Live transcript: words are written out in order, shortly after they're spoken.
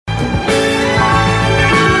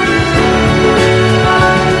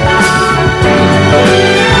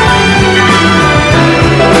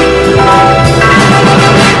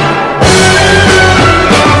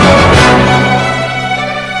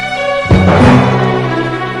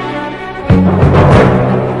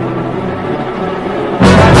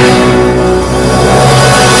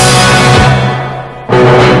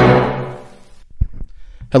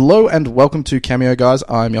Hello and welcome to Cameo, guys.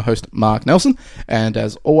 I'm your host, Mark Nelson, and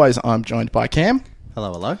as always, I'm joined by Cam.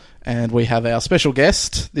 Hello, hello. And we have our special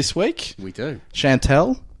guest this week. We do.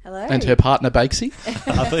 Chantel. Hello. And her partner, Bakesy.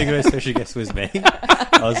 I thought your special guest was me.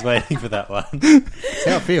 I was waiting for that one. That's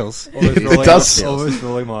how it feels. It does. Almost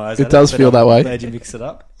rolling my eyes. It does feel that way. Glad you mix it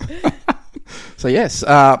up. So yes,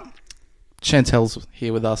 Chantel's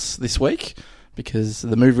here with us this week because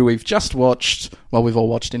the movie we've just watched, well, we've all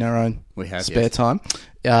watched in our own spare time.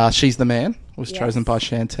 She's the Man was chosen by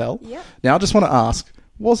Chantel. Yep. Now, I just want to ask,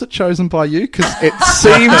 was it chosen by you? Because it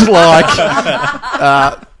seemed like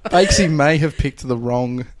Bakesy may have picked the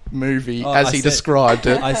wrong movie described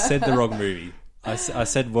it. I said the wrong movie. I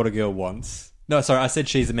said What a Girl Wants. No, sorry, I said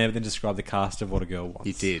She's the Man, but then described the cast of What a Girl Wants.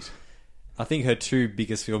 You did. I think her two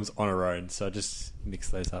biggest films on her own, so I just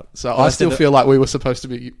mixed those up. So I still feel like we were supposed to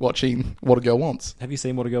be watching What a Girl Wants. Have you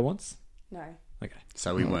seen What a Girl Wants? No. Okay.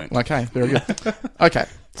 So we weren't. Okay, very good. Okay,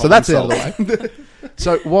 so that's out of the way.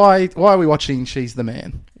 So why are we watching She's the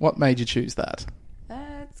Man? What made you choose that?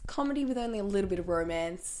 It's comedy with only a little bit of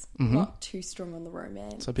romance. Not too strong on the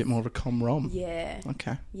romance. It's a bit more of a com-rom. Yeah.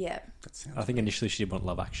 Okay. Yeah. I think initially she did want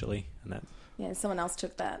Love Actually, and that. Yeah, someone else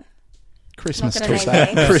took that. Christmas Not took gonna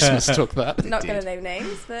name that. names. Christmas took that. Not going to name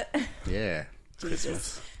names, but Yeah.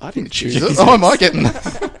 Jesus. I didn't choose it. Oh, am I getting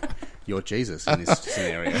that? You're Jesus in this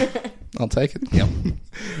scenario. I'll take it. Yep.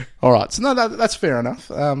 All right. So, no, that's fair enough.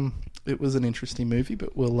 It was an interesting movie,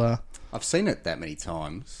 but we'll... I've seen it that many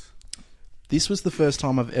times. This was the first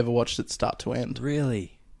time I've ever watched it start to end.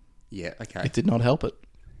 Really? Yeah, okay. It did not help it.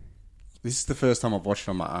 This is the first time I've watched it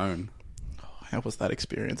on my own. How was that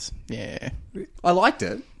experience? Yeah. I liked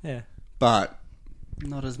it, Yeah. but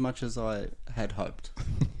not as much as I had hoped.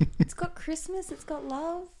 It's got Christmas, it's got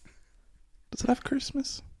love. Does it have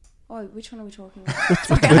Christmas? Oh, which one are we talking about?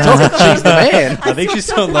 We're talking She's the Man. I think she's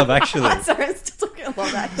on Love Actually. Sorry, I'm still talking about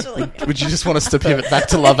love, actually. Would you just want us to pivot back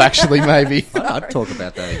to Love Actually, maybe? I'd talk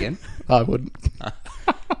about that again. I wouldn't.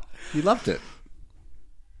 You loved it.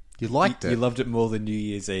 You liked it. You loved it more than New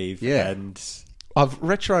Year's Eve. Yeah. And I've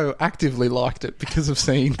retroactively liked it because of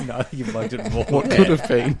seeing no, I think you liked it more. what could have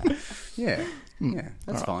been. Yeah. Yeah,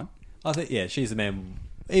 that's fine. I think, yeah, She's the Man.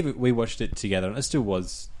 Even we watched it together, and it still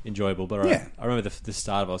was enjoyable. But Yeah. I remember the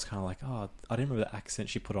start of it, I was kind of like, oh, I didn't remember the accent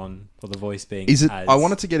she put on, or the voice being. Is it? as- I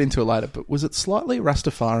wanted to get into it later, but was it slightly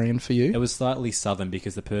Rastafarian for It you? was slightly southern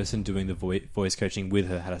because the person doing the voice coaching with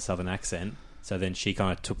her had a southern accent, so then she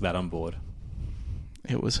kind of took that on board.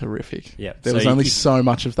 It was horrific. Yeah, There so was only you- so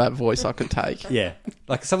much of that voice I could take. Yeah,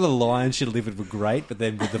 like some of the lines she delivered were great, but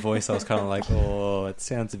then with the voice, I was kind of like, oh, it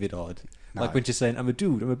sounds a bit odd. No. Like when she's saying, I'm a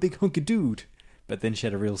big hunk of dude. But then she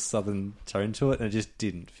had a real southern tone to it, and it just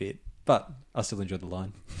didn't fit. But I still enjoyed the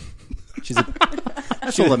line. She's a,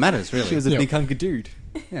 That's all that matters, really. she was a Yeah. big hunk of dude.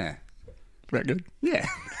 Yeah. Very good. Yeah.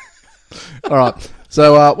 All right.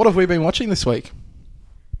 So, what have we been watching this week?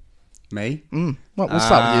 Me? Well, we'll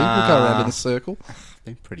start with you. We'll go around in a circle.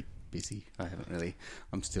 Been pretty busy. I haven't really...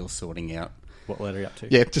 I'm still sorting out... What letter are you up to?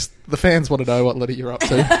 Yeah, just the fans want to know what letter you're up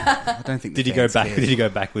to. I don't think... Did you go back? Did you go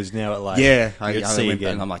backwards now at like? Yeah, you're at I C went back.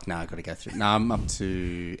 again. I'm like, no, I've got to go through. No, I'm up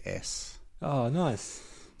to S. Oh, nice.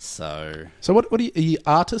 So, So, what are you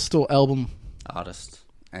artist or album? artist.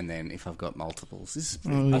 And then if I've got multiples, this is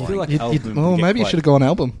pretty Oh, boring. I feel like album well, would get maybe you quite- should have gone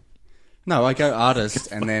album. No, I go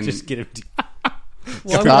artist and then... Just get him.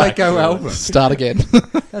 Why would I go album? Start again.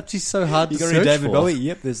 That's just so hard You to got any search David for. Bowie?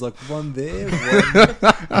 Yep, there's like one there.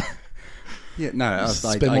 One. Yeah, no, I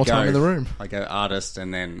Spend more time in the room. I go artist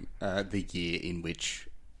and then the year in which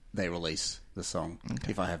they release the song.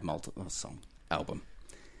 If I have multiple album.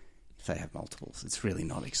 If they have multiples, it's really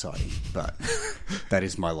not exciting, but that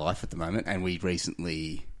is my life at the moment. And we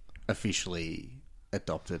recently officially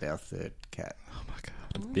adopted our third cat. Oh my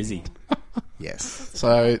god. Busy. Yes,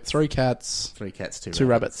 So 3 cats, 3 cats, 2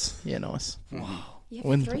 rabbits. Yeah, nice. You have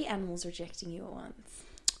When- 3 animals rejecting you at once.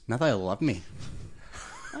 No, they all love me.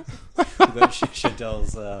 We've got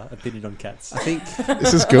Chantel's opinion on cats. I think.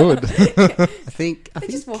 This is good. I think. They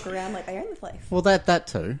just walk around like they own the place. Well, that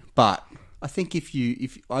too. But I think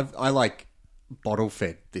if I like bottle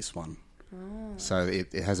fed this one, so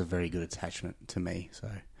it has a very good attachment to me. So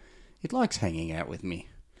it likes hanging out with me.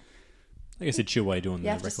 I guess it's your way doing You the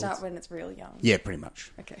have to records. start when it's real young. Yeah, pretty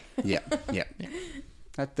much. Okay. Yeah, yeah.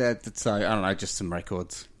 That's I don't know, just some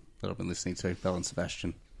records that I've been listening to. Belle and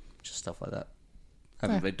Sebastian, just stuff like that.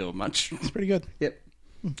 Haven't been doing much. It's pretty good. Yep,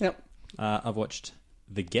 yep. I've watched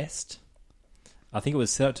The Guest. I think it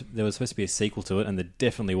was there was supposed to be a sequel to it, and there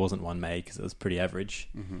definitely wasn't one made because it was pretty average.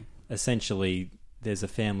 Mm-hmm. Essentially, there's a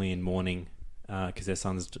family in mourning because their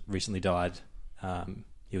son's recently died,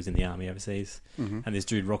 he was in the army overseas. And this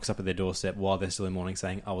dude rocks up at their doorstep while they're still in mourning,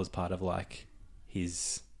 saying, "I was part of like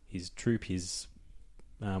his troop, his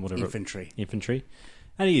whatever infantry."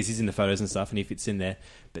 And he's in the photos and stuff, and he fits in there.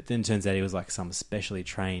 But then turns out he was like some specially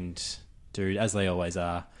trained dude, as they always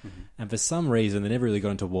are. And for some reason, they never really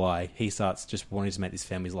got into why, he starts just wanting to make this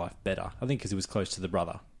family's life better. I think because he was close to the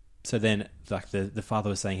brother. So then, like, the father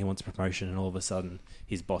was saying he wants a promotion, and all of a sudden,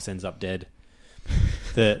 his boss ends up dead.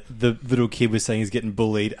 The little kid was saying he's getting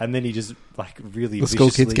bullied, and then he just, like, really the school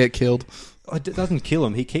kids get killed. Oh, it doesn't kill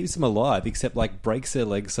him. He keeps them alive, except, like, breaks their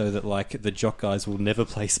legs so that, like, the jock guys will never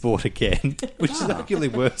play sport again, which is actually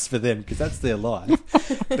worse for them, because that's their life.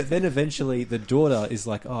 But then eventually the daughter is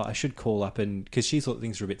like, oh, I should call up, and because she thought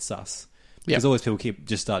things were a bit sus. Because always people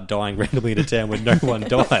just start dying randomly in a town where no one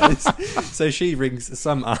dies. So she rings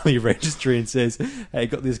some army registry and says, "Hey,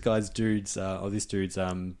 got this dude's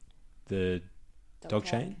the dog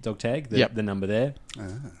tag, the number there."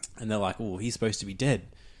 And they're like, "Oh, he's supposed to be dead."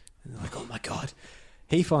 And they're like, "Oh my god!"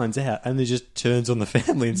 He finds out and then just turns on the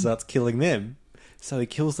family and starts killing them. So he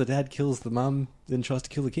kills the dad, kills the mum, then tries to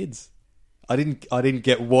kill the kids. I didn't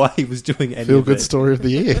get why he was doing any Feel good story of the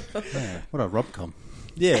year. Yeah, what a rom-com.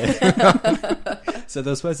 Yeah. So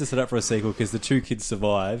they were supposed to set up for a sequel because the two kids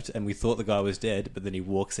survived and we thought the guy was dead, but then he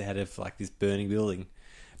walks out of like this burning building.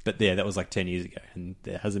 But yeah, that was like 10 years ago and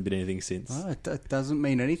there hasn't been anything since. Oh, it doesn't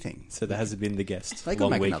mean anything. So there hasn't been the guest. They could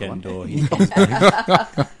Long make weekend another or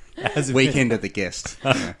Weekend at the guest.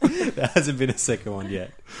 Yeah. There hasn't been a second one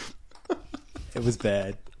yet. It was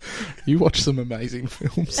bad. You watch some amazing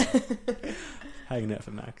films. Hanging out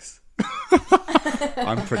for Max.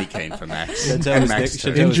 I'm pretty keen for Max. Chantel And was Max next-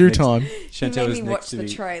 too. Chantel In was due next- time. Chantel You was made me next watch to the me.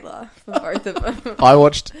 trailer for both of them.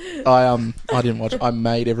 I didn't watch. I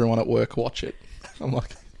made everyone at work watch it. I'm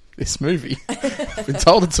like, this movie. I've been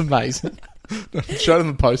told it's amazing. Show them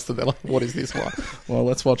the poster. They're like, what is this one? Well,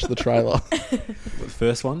 let's watch the trailer. The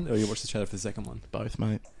first one, or you watched the trailer for the second one? Both,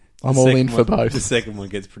 mate. I'm all in for both. The second one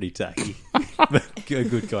gets pretty tacky. But a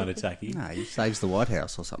good kind of tacky. No, he saves the White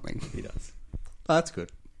House or something. He does. Oh, that's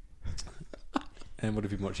good. And what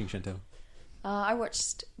have you been watching, Chantel? I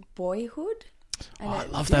watched Boyhood. And I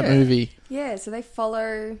it's- love that movie. Yeah, so they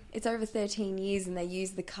follow... It's over 13 years and they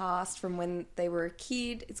use the cast from when they were a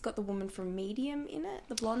kid. It's got the woman from Medium in it,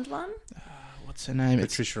 the blonde one. What's her name?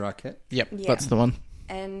 Patricia Arquette. Yep, Yeah. that's the one.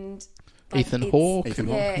 And... Ethan it's- Hawke. Ethan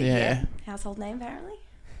Hawke. Yeah. Household name, apparently.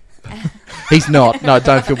 He's not. No,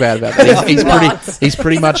 don't feel bad about that. He's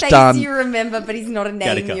pretty He's much a face done. you remember, but he's not a name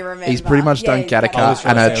Gattaca. you remember. He's pretty much done exactly. I was Gattaca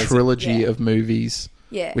trying and to a say, trilogy Yeah. of movies,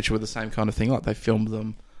 Yeah. which were the same kind of thing. Like they filmed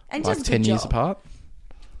them And like does a 10 good years job. apart.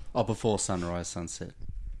 Oh, Before Sunrise, Sunset.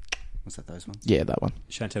 Was that those ones? Yeah, that one.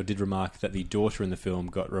 Chantel did remark that the daughter in the film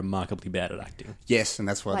got remarkably bad at acting. Yes, and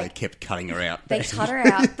that's why they Like- kept cutting her out. They cut her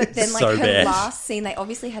out, but then like So her bad. last scene, they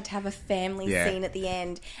obviously had to have a family Yeah. scene at the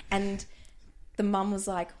end, and the mum was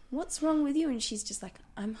like, "What's wrong with you?" And she's just like,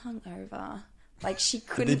 "I'm hungover." Like she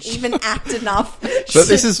couldn't even act enough. But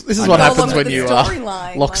this is what Go happens along when with the you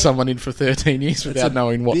storyline, lock like- someone in for 13 years without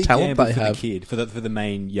knowing what Big talent gamble they for have. the kid, for the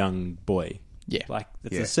main young boy. Yeah. Like,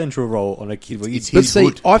 it's Yeah. a central role on a kid. Where It's But his see,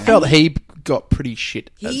 good. I felt he got pretty shit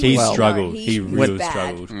as He well. struggled. No, He was really bad.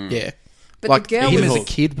 struggled. Yeah. But like the girl him was as a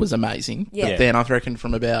kid was amazing. Yeah. But then I reckon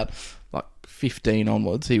from about like 15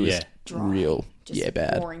 onwards, he was Yeah. dry, real, just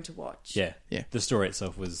bad. boring to watch. Yeah. Yeah. The story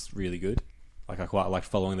itself was really good. Like, I quite liked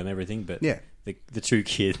following them and everything, but Yeah. the two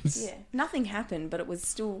kids. Yeah, nothing happened, but it was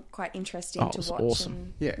still quite interesting Oh, it to was watch. awesome.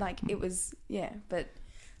 And, Yeah. like it was, but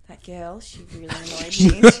that girl, she really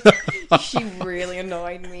annoyed me. She really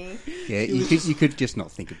annoyed me. Yeah, you could just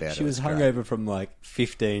not think about it. She was It's great. hungover from like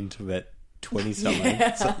 15 to about 20 something.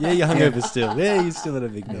 Yeah, so, yeah you're hungover still. Yeah, you're still at a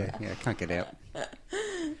big night. Yeah, can't get out.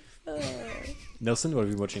 Nelson, what are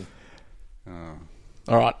you watching? Oh.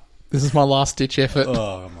 All right. This is my last ditch effort.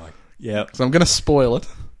 Oh, my. Yep. So I'm going to spoil it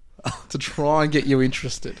to try and get you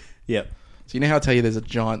interested. Yep. So you know how I tell you there's a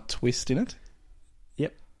giant twist in it?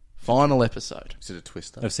 Yep. Final episode. Is it a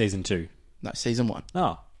twister? Of season 2. No, season 1.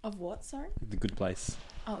 Oh, Of what? Sorry. The Good Place.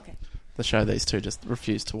 Oh, okay. The show these two just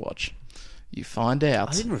refuse to watch. You find out.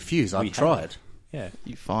 I didn't refuse. We I tried. Yeah.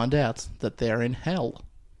 You find out that they're in hell.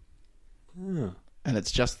 Oh. And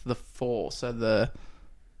it's just the four. So the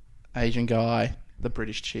Asian guy, the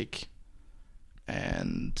British chick,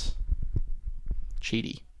 and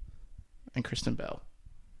Chidi and Kristen Bell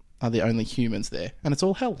are the only humans there. And it's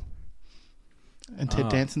all hell. And Ted Ah.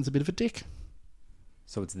 Danson's a bit of a dick.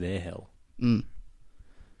 So it's their hell. Mm.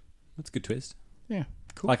 That's a good twist. Yeah.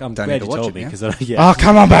 Cool. Like, I'm Don't glad need to you watch told it me now. because yeah. Oh,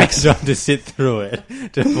 come on, Bax! I have to sit through it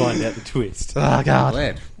to find out the twist. Oh, God.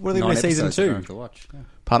 Glad. What are they 9 doing in season episodes I don't 2? have to watch. Yeah.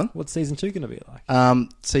 Pardon? What's season 2 going to be like?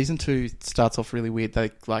 Season 2 starts off really weird.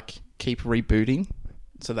 They like keep rebooting,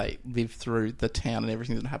 so they live through the town and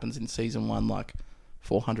everything that happens in season 1 like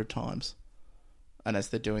 400 times. And as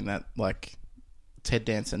they're doing that, like Ted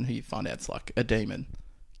Danson, who you find out's like a demon,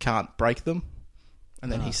 can't break them, and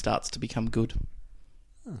then he starts to become good.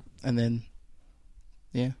 And then,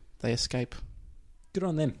 yeah, they escape. Good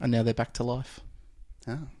on them. And now they're back to life.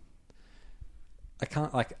 Oh. I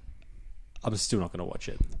can't, like... I'm still not going to watch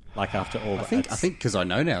it. Like, after all that... I think because I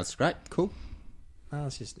know now, it's great. Cool. No,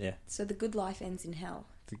 it's just, yeah. So the good life ends in hell.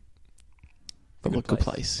 The good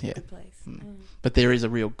place, yeah. Good place. But there is a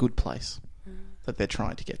real good place that they're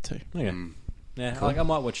trying to get to. Okay. Yeah, cool. Like, I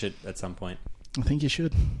might watch it at some point. I think you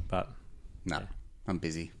should. But... No, yeah. I'm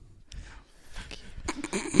busy.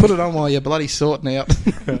 Put it on while you're bloody sorting out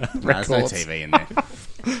There's no TV in there.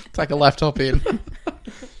 Take a laptop in.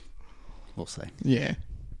 We'll see. Yeah.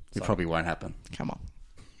 It probably won't happen. Come on.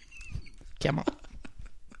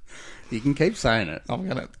 You can keep saying it. I'm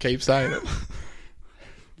going to keep saying it.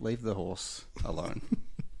 Leave the horse alone.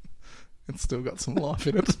 It's still got some life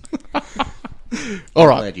in it. All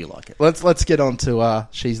right. Glad you like it. Let's get on to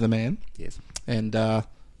She's the Man. Yes. And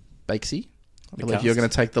Bakesy, I believe you're going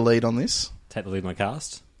to take the lead on this. Take the lead on the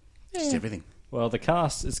cast? Just everything. Well, the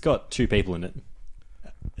cast, it's got 2 people in it.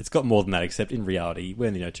 It's got more than that, except in reality, we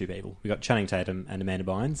only know 2 people. We've got Channing Tatum and Amanda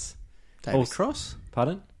Bynes. David Cross?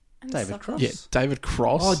 Pardon? David Cross? Yeah, David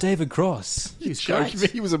Cross. Oh, David Cross. He's great.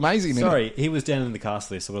 He was amazing. Sorry, he was down in the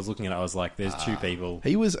cast list, so I was looking at it, I was like, there's 2 people.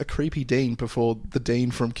 He was a creepy dean before the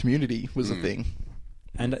dean from Community was a thing.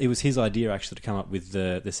 And it was his idea, actually, to come up with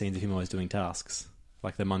the scenes of him always doing tasks.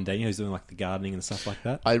 Like the mundane, he was doing like the gardening and stuff like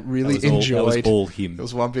that. I really enjoyed. That was all him. There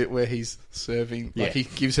was one bit where he's serving, Yeah. like he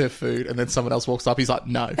gives her food, and then someone else walks up. He's like,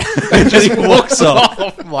 "No," and just walks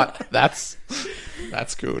off. I'm like, that's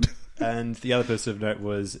good. And the other person of note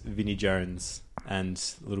was Vinnie Jones, and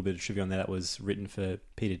a little bit of trivia on that was written for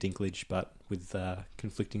Peter Dinklage, but with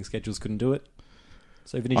conflicting schedules, couldn't do it.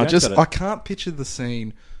 So Vinnie Jones got it. I can't picture the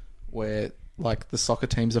scene where like the soccer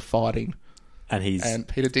teams are fighting. And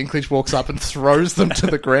Peter Dinklage walks up and throws them to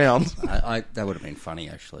the ground. That would have been funny,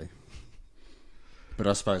 actually. But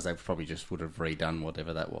I suppose they probably just would have redone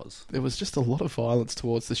whatever that was. There was just a lot of violence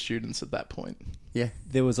towards the students at that point. Yeah.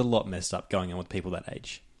 There was a lot messed up going on with people that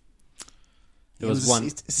age. It's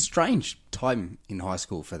a strange time in high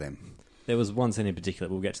school for them. There was one scene in particular,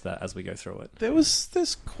 we'll get to that as we go through it.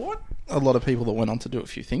 There's quite a lot of people that went on to do a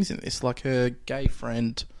few things in this. Like her gay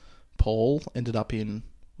friend, Paul, ended up in...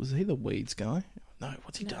 Was he the Weeds guy? No,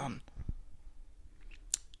 what's he done?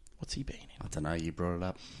 What's he been in? I don't know, you brought it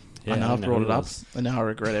up. Yeah, I know I've brought it up, and now I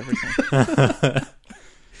regret everything.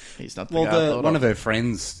 He's not the guy I thought one of her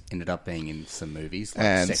friends ended up being in some movies,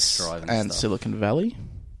 like Sex Drive and stuff. Silicon Valley.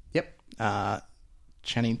 Yep.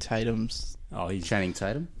 Channing Tatum's... Channing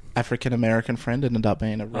Tatum? African-American friend ended up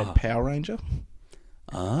being a Red Power Ranger.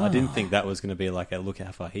 I didn't think that was going to be like a look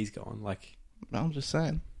how far he's gone. Like, I'm just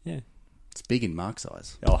saying. Yeah. It's big in Mark's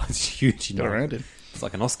eyes. Oh, it's huge. Got around him. It's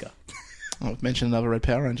like an Oscar. I've mentioned another Red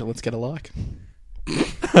Power Ranger. Let's get a like.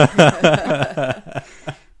 Yeah,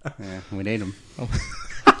 we need them.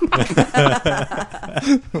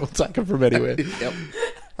 We'll take them from anywhere. Yep.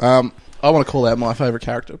 I want to call out my favourite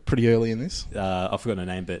character pretty early in this. I've forgotten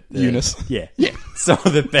her name, but... Eunice. Yeah. Yeah. Some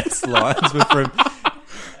of the best lines were from...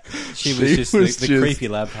 She was just the creepy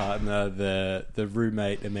lab partner, the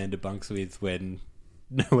roommate Amanda bunks with when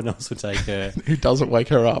no one else would take her. Who doesn't wake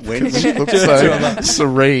her up? When she looks so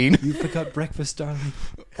serene. You forgot breakfast, darling.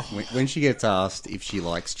 When she gets asked if she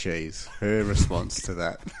likes cheese, her response to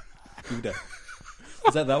that... Gouda.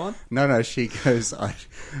 Is that one? No, she goes,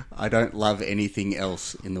 I don't love anything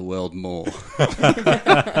else in the world more.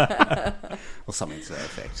 Or something to that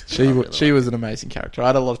effect. She was an amazing character. I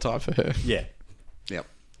had a lot of time for her. Yeah. Yep.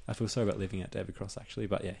 I feel sorry about leaving out David Cross, actually,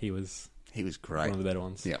 but yeah, he was great. One of the better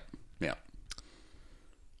ones. Yep.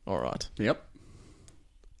 All right. Yep.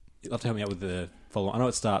 You'll have to help me out with the follow. I know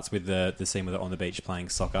it starts with the scene with her on the beach playing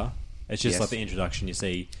soccer. It's just like the introduction. You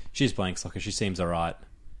see she's playing soccer. She seems alright.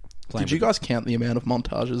 Did you guys count the amount of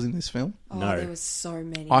montages in this film? Oh, no. There was so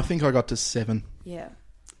many. I think I got to 7. Yeah.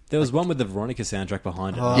 There was one with the Veronica soundtrack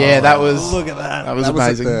behind it. Yeah, that was... Look at that. That was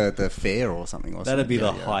amazing. At the fair or something, wasn't That'd be it?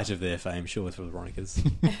 the height of their fame, sure, for the Veronicas.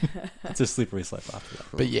 It's a slippery slope after that.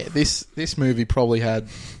 But yeah, this movie probably had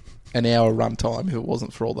an hour runtime if it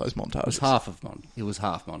wasn't for all those montages. It was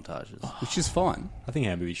half montages, which is fine. I think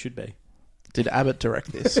how movies should be. Did Abbott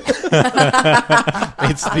direct this? It's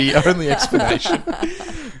the only explanation.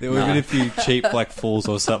 There would have been a few cheap falls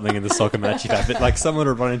or something in the soccer match you'd have, but someone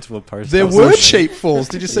would run into a post. There were cheap falls.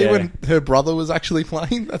 Did you see when her brother was actually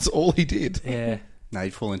playing? That's all he did. Yeah. No,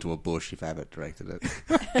 he'd fall into a bush if Abbott directed it.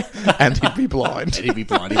 And he'd be blind. He'd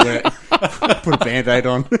put a Band-Aid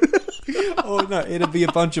on. Oh no, it'd be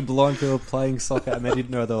a bunch of blind people playing soccer and they didn't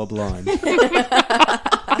know they were blind.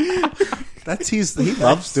 That's he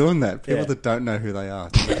loves doing that. People that don't know who they are.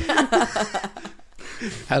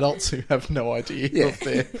 Adults who have no idea of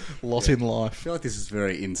their lot in life. I feel like this is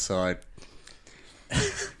very inside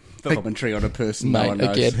commentary on a person Mate, no one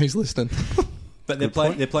knows. again, who's listening? But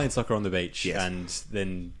they're playing soccer on the beach, Yes. and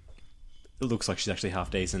then it looks like she's actually half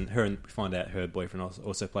decent. We find out her boyfriend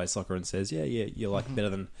also plays soccer and says, yeah, you're like better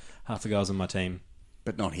than half the guys on my team.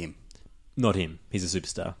 But not him. Not him. He's a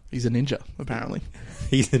superstar. He's a ninja, apparently.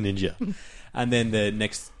 He's a ninja. And then the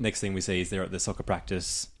next thing we see is they're at the soccer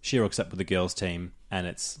practice. She rocks up with the girls' team, and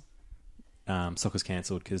it's soccer's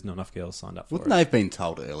cancelled because not enough girls signed up for Wouldn't they have been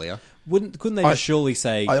told earlier? Couldn't they just surely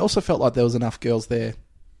say... I also felt like there was enough girls there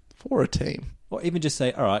for a team. Or even just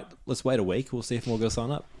say, all right, let's wait a week. We'll see if more girls sign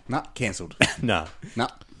up. Nah, cancelled. No. Nah.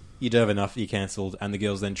 You don't have enough, you cancelled. And the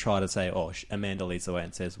girls then try to say, Amanda leads the way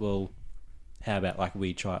and says, well, how about like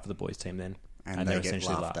we try it for the boys' team then? And they're they get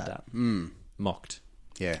essentially laughed at. Mocked.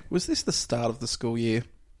 Yeah. Was this the start of the school year?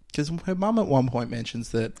 Because her mum at one point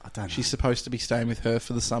mentions that she's supposed to be staying with her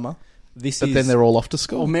for the summer. But then they're all off to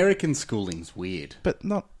school. Well, American schooling's weird. But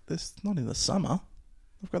not in the summer.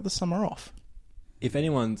 They've got the summer off.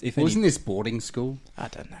 Wasn't this boarding school? I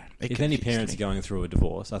don't know. If any parents are going through a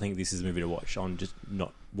divorce, I think this is a movie to watch on just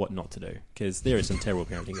what not to do. Because there is some terrible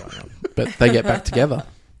parenting going on. But they get back together.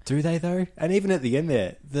 Do they, though? And even at the end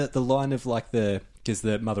there, the line of like because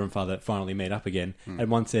the mother and father finally meet up again,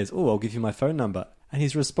 and one says, I'll give you my phone number. And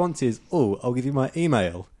his response is, I'll give you my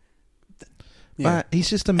email. Yeah. He's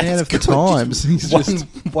just a man of the times.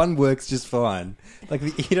 One works just fine. Like,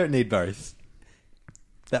 you don't need both.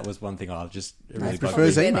 That was one thing I just really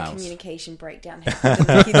prefers Probably emails. the communication breakdown happened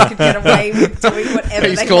and the kids could get away with doing whatever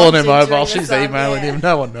He's they calling wanted her mobile. during the She's summer, emailing him.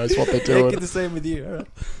 No one knows what they're Yeah, doing. get the same with you.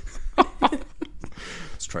 All right.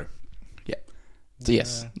 It's true. Yeah. So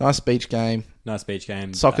yes, nice beach game. Nice beach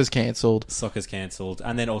game. Soccer's cancelled.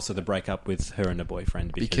 And then also the breakup with her and her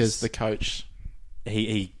boyfriend Because the coach...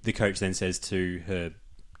 the coach then says to her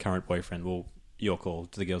current boyfriend, well, your call.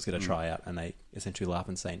 Do the girls get a tryout? And they essentially laugh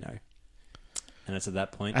and say no. And it's at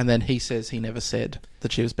that point. And then he says he never said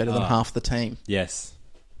that she was better than half the team. Yes.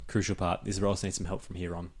 Crucial part. This role needs some help from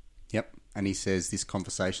here on. Yep. And he says, this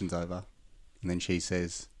conversation's over. And then she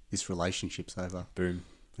says, this relationship's over. Boom.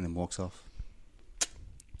 And then walks off.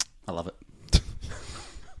 I love it.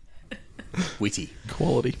 Witty.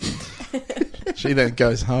 Quality. She then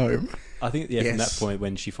goes home. I think, from that point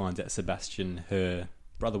when she finds out Sebastian, her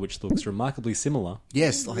brother, which looks remarkably similar.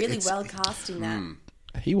 Yes. Really well casting that.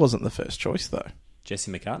 He wasn't the first choice, though.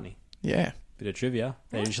 Jesse McCartney. Yeah. Bit of trivia.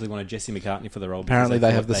 They initially wanted Jesse McCartney for the role. Apparently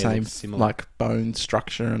they have the thought same like bone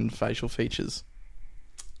structure and facial features.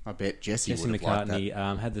 I bet Jesse Jesse would have McCartney liked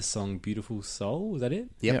that. had the song Beautiful Soul. Was that it?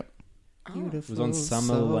 Yep. It was on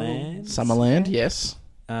Summerland. Summerland, yes.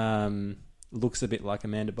 Looks a bit like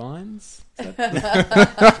Amanda Bynes.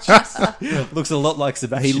 Looks a lot like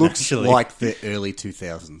Sebastian. He looks actually like the early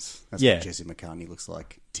 2000s. That's what Jesse McCartney looks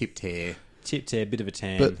like. Tipped hair. bit of a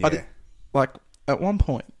tan. But like at one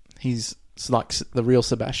point, he's like the real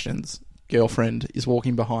Sebastian's girlfriend is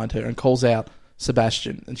walking behind her and calls out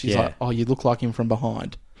Sebastian, and she's like, "Oh, you look like him from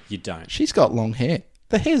behind." You don't. She's got long hair.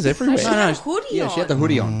 The hair's everywhere. She had a hoodie on. She had the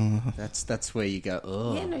hoodie on. That's where you go,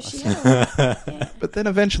 oh. Yeah, no, she had. But then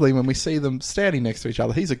eventually, when we see them standing next to each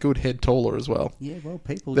other, he's a good head taller as well. Yeah, well,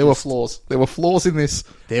 people There were flaws. There were flaws in this.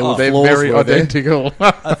 There were They're flaws, very were there? identical.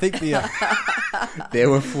 I think There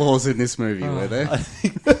were flaws in this movie, were there?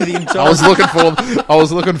 I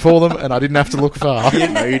was looking for them, and I didn't have to look far.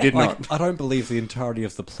 No, you did not. I don't believe the entirety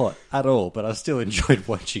of the plot at all, but I still enjoyed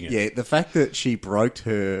watching it. Yeah, the fact that she broke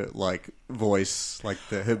her voice,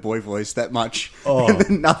 her boy voice, that much, and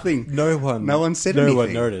then nothing. No one said no anything.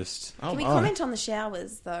 one noticed. Can we comment on the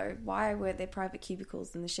showers, though? Why were there private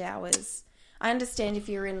cubicles in the showers? I understand if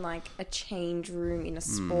you're in, like, a change room in a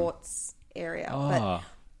sports area, but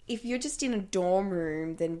if you're just in a dorm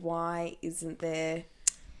room, then why isn't there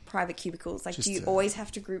private cubicles? Like, do you always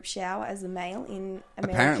have to group shower as a male in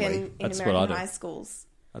American high schools?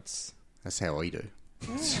 That's how we do.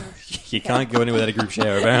 You can't go anywhere without a group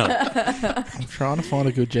shower around. I'm trying to find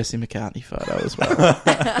a good Jesse McCartney photo as well.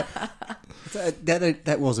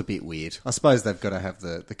 That was a bit weird. I suppose they've got to have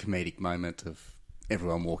the comedic moment of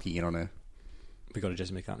everyone walking in on her. We got a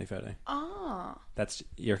Jesse McCartney photo. Ah.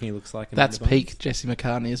 You reckon he looks like That's Amanda Bynes? peak Jesse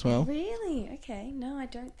McCartney as well. Really? Okay. No, I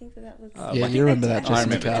don't think that was... Yeah, you remember that Jesse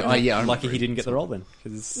McCartney. Oh, yeah, Lucky he didn't get the role then.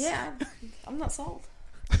 'Cause Yeah, I'm not sold.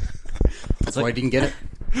 That's why he didn't get it.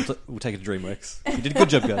 We'll take it to DreamWorks. You did a good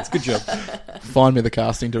job, guys. Good job. Find me the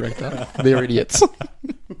casting director. They're idiots.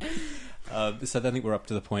 So I think we're up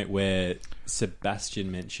to the point where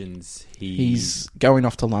Sebastian mentions he's going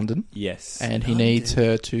off to London. Yes. And he needs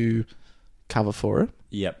her to cover for her.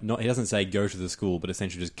 Yep. He doesn't say go to the school, but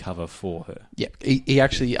essentially just cover for her. Yep. He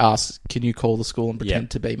actually asks, can you call the school and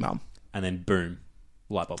pretend to be mum? And then boom,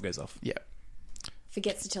 light bulb goes off. Yep.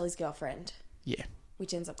 Forgets to tell his girlfriend. Yeah.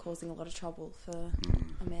 Which ends up causing a lot of trouble for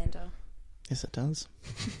Amanda. Yes, it does.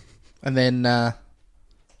 And then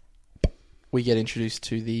we get introduced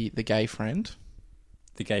to the gay friend.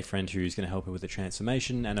 The gay friend who's going to help her with the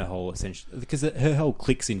transformation and her whole because her whole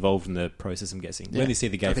clique's involved in the process, I'm guessing. Yeah. We only see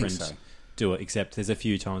the gay friend so. do it, except there's a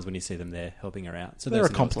few times when you see them there helping her out. So they're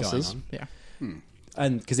those know what's accomplices. going on. Yeah.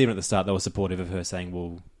 And because even at the start, they were supportive of her saying,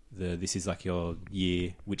 well, this is like your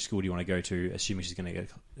year. Which school do you want to go to? Assuming she's going to get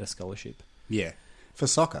a scholarship. Yeah. For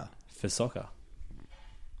soccer. For soccer.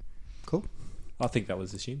 Cool. I think that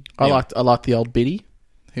was assumed. I liked the old biddy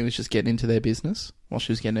who was just getting into their business while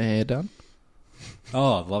she was getting her hair done.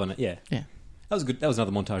 Oh, loving it. Yeah. Yeah. That was good. That was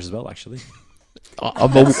another montage as well, actually.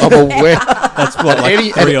 I'm aware. That's what,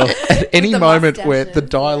 like, at any The moment where mustaches, the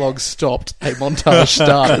dialogue stopped, a montage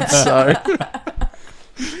started. So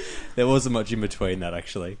there wasn't much in between that,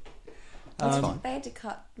 actually. That's fine. They had to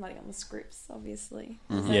cut money on the scripts, obviously.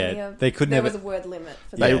 Yeah, they couldn't There have was a word limit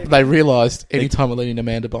for they realised anytime we're letting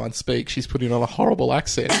Amanda Bynes speak, she's putting on a horrible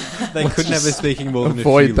accent. They couldn't have her speaking more than a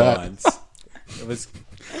avoid few that. lines. It was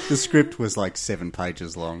The script was like 7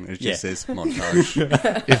 pages long. It just says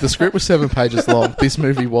montage. If the script was 7 pages long, this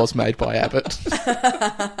movie was made by Abbott.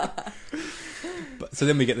 so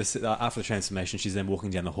then we get this after the transformation. She's then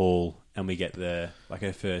walking down the hall, and we get her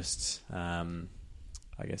first, I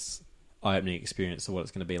guess, eye-opening experience of what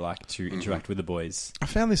it's going to be like to interact with the boys. I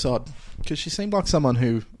found this odd because she seemed like someone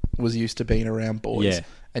who was used to being around boys,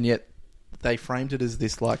 and yet they framed it as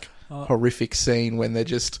this like horrific scene when they're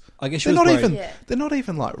just. I guess they're not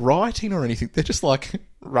even like writing or anything. They're just like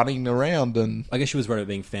running around, and I guess she was worried about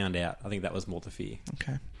being found out. I think that was more the fear.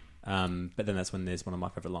 Okay. But then that's when there's one of my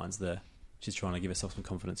favourite lines there. She's trying to give herself some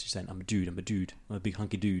confidence. She's saying, I'm a dude, I'm a big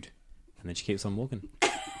hunky dude. And then she keeps on walking.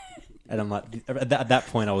 And I'm like, at that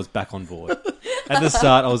point, I was back on board. At the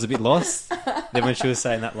start, I was a bit lost. Then when she was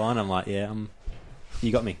saying that line, I'm like, yeah,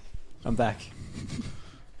 you got me. I'm back.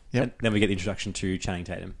 Yep. And then we get the introduction to Channing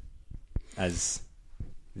Tatum as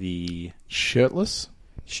the... shirtless,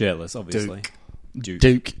 obviously.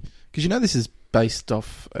 Duke. Because you know this is based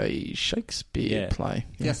off a Shakespeare play.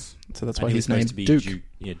 Yeah. Yes. So that's why his name's Duke.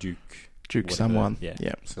 Duke Duke someone. Yeah.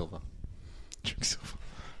 Silver. Duke Silver.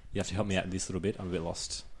 You have to help me out in this little bit. I'm a bit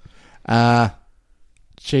lost.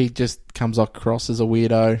 She just comes across as a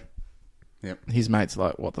weirdo. Yep. His mate's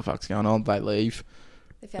like, what the fuck's going on? They leave.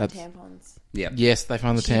 They found tampons. Yep. Yes, they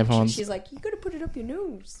found the tampons. She's like, you got to put it up your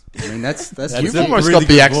nose. I mean, that's You've almost got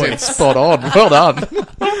the accent spot on. Well done.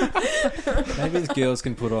 Maybe these girls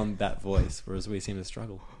can put on that voice, whereas we seem to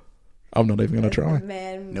struggle. I'm not even going to try. A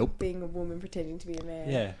man being a woman pretending to be a man.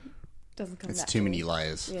 Yeah. Doesn't come It's naturally. too many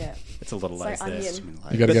layers. Yeah. It's a lot of layers like there. onion.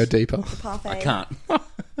 You got to go deeper. The parfait. I can't.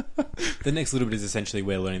 The next little bit is essentially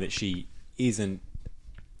we're learning that she isn't...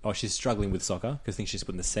 Oh, she's struggling with soccer because I think she's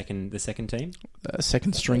put in the second team.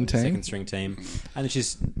 Second string team. Second string team. And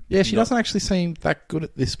she's... Yeah, she doesn't actually seem that good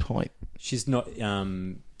at this point. She's not...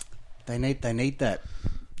 They need that.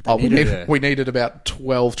 We needed about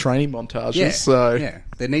 12 training montages. Yeah, so yeah.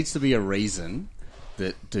 There needs to be a reason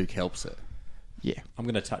that Duke helps her. Yeah. I'm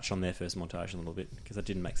going to touch on their first montage a little bit because that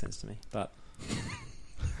didn't make sense to me. But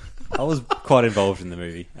I was quite involved in the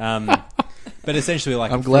movie. But essentially,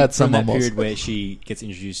 like, I'm glad from that someone was. period where she gets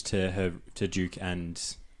introduced to Duke and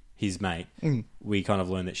his mate, we kind of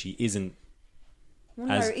learn that she isn't. Well,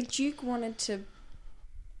 no, Duke wanted to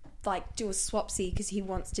like do a swapsy because he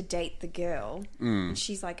wants to date the girl, and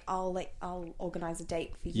she's like, "I'll organize a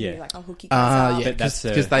date for you. Yeah. Like, I'll hook you guys up." Yeah,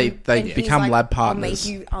 because they And become he's like, lab partners.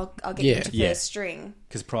 I'll get you into first string.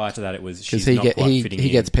 Because prior to that, it was Because she's not quite fitting in. he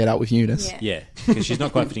gets paired up with Eunice. Yeah. Yeah, because she's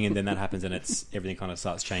not quite fitting in. Then that happens, and everything kind of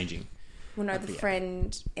starts changing. Well, no, the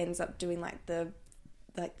friend ends up doing like the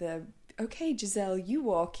okay, Giselle, you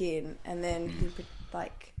walk in, and then he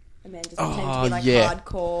Amanda's pretending to be like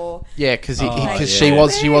hardcore. Yeah, because Like,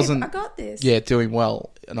 she wasn't I got this. doing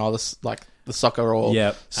well in either like the soccer or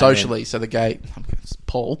Yep. socially. So the gay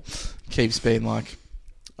Paul keeps being like,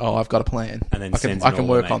 "Oh, I've got a plan. And then I can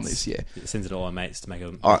work on this." Yeah, It sends it to all our mates to make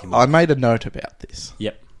him. I made a note about this.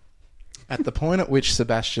 Yep. At the point at which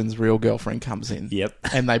Sebastian's real girlfriend comes in, Yep.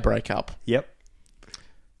 and they break up, Yep.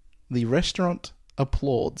 the restaurant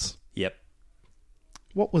applauds. Yep.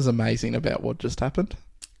 What was amazing about what just happened?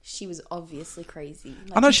 she was obviously crazy.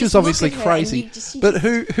 I know she was obviously crazy, but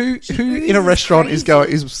who in a restaurant is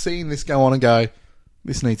seeing this go on and go,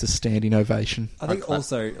 this needs a standing ovation? I think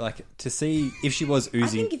also, like, to see if she was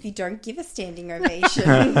oozing... I think if you don't give a standing ovation...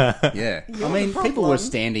 yeah. I mean, people were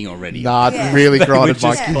standing already. Nah, it really grinded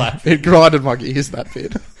my gears. It grinded my gears, that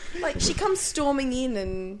bit. Like, she comes storming in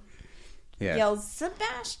and yells,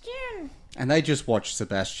 Sebastian! And they just watched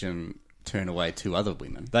Sebastian turn away 2 other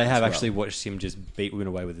women. They have actually watched him just beat women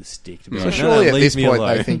away with a stick. To be So like, surely at this point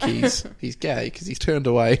alone. they think he's gay because he's turned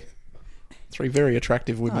away 3 very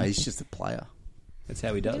attrective women. No, he's just a player. That's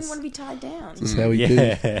how he does. He didn't want to be tied down. That's how he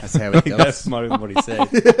did. That's how he does. That's might have been what he said.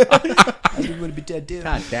 I didn't want to be tied down.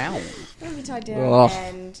 Tied down. I want to be tied down. Oh.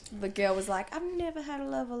 And the girl was like, I've never had a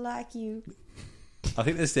lover like you. I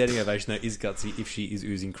think the standing ovation, though, is gutsy if she is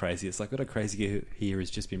oozing crazy. It's like, what a crazy girl here has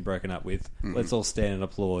just been broken up with. Let's all stand and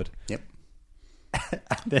applaud. Yep.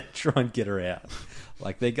 And then try and get her out.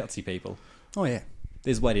 Like, they're gutsy people. Oh, yeah.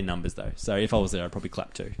 There's weight in numbers, though. So if I was there, I'd probably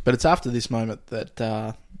clap too. But it's after this moment that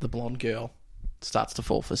the blonde girl starts to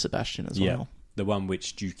fall for Sebastian as well. The one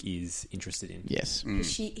which Duke is interested in. Yes.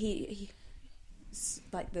 He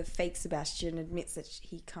like the fake Sebastian admits that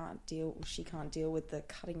she can't deal with the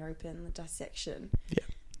cutting open, the dissection. Yeah.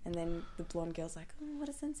 And then the blonde girl's like, oh, what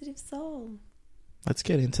a sensitive soul. Let's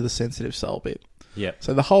get into the sensitive soul bit. Yeah.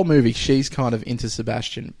 So the whole movie, she's kind of into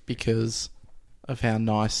Sebastian because of how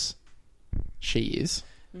nice she is.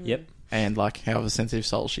 Yep. And like how of a sensitive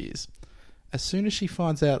soul she is. As soon as she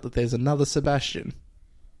finds out that there's another Sebastian,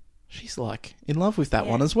 she's like in love with that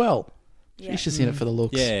one as well. Yeah. She's just in it for the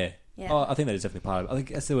looks. Yeah. Yeah. Oh, I think that is definitely part of it. I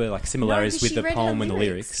guess there were like similarities with the poem and the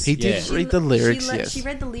lyrics. He did read the lyrics, yes. She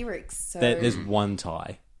read the lyrics. So There's one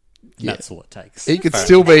tie. Yeah. That's all it takes. He could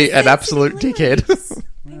still be an absolute dickhead.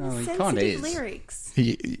 Well, he kind of is. Lyrics.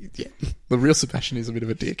 Yeah. The real Sebastian is a bit of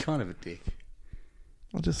a dick. Kind of a dick.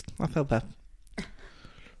 I felt that.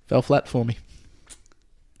 Fell flat for me.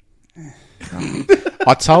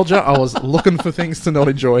 I told you I was looking for things to not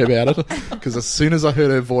enjoy about it because as soon as I heard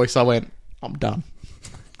her voice, I went, I'm done.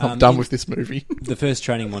 I'm done with this movie. The first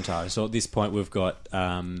training montage. So at this point, we've got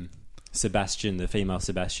Sebastian, the female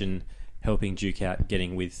Sebastian, helping Duke out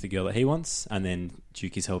getting with the girl that he wants, and then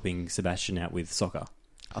Duke is helping Sebastian out with soccer.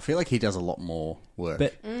 I feel like he does a lot more work.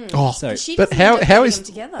 But how is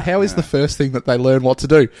the first thing that they learn what to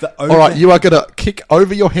do? The All right, you are going to kick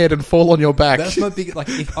over your head and fall on your back. That's my big like.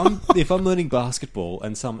 If I'm learning basketball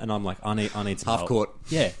and I'm like I need some half help. court.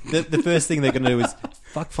 Yeah, the first thing they're going to do is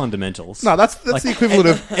fuck fundamentals. No, that's like, the equivalent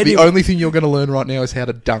of the only thing you're going to learn right now is how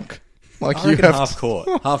to dunk. Like I reckon half court.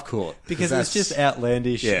 Half court. Because it's just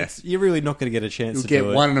outlandish. Yeah. You're really not going to get a chance You'll to get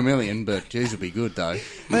do it. 1 in a million, but geez, it'll be good though.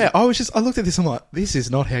 Yeah, I looked at this and I'm like, this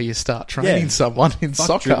is not how you start training someone in fuck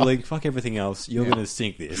soccer. Dribbling, fuck everything else. You're going to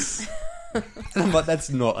sink this. I'm like,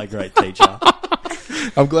 that's not a great teacher.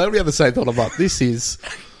 I'm glad we have the same thought. I'm like, this is...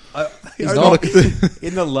 In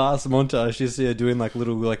the last montage, you see her doing like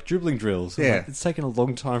little like dribbling drills. I'm like, it's taken a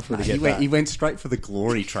long time for her to get back. He went straight for the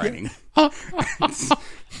glory training.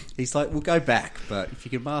 He's like, we'll go back, but if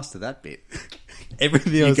you can master that bit,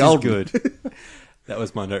 everything else is good. That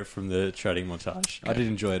was my note from the training montage. I did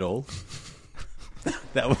enjoy it all.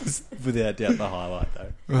 That was without doubt the highlight,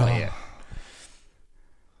 though. Oh yeah.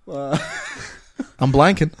 I'm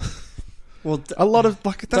blanking. Well, a lot of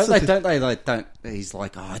like that's don't. He's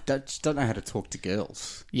like, oh, I just don't know how to talk to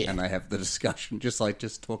girls. Yeah, and they have the discussion,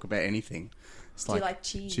 just talk about anything. It's do you like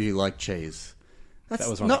cheese? Do you like cheese? That's that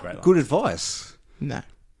was one not of the great good lines. advice. No.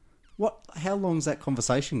 What? How long's that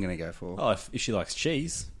conversation going to go for? Oh, if she likes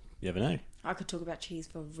cheese, you never know. I could talk about cheese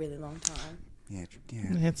for a really long time. Yeah.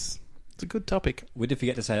 It's a good topic. We did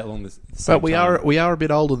forget to say it along the same But we time. are a bit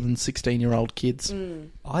older than 16-year-old kids.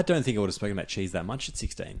 I don't think I would have spoken about cheese that much at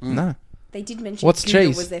 16. No. They did mention What's Gouda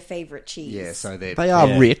cheese? was their favourite cheese. Yeah, so they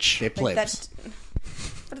are rich. They're plebs.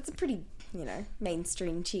 But it's a pretty,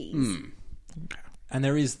 mainstream cheese. And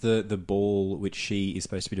there is the ball which she is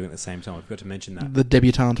supposed to be doing at the same time. I forgot to mention that. The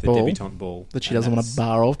debutante ball. Debutante ball. That she doesn't want a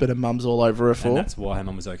bar of, but her mum's all over her for. And that's why her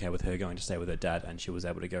mum was okay with her going to stay with her dad, and she was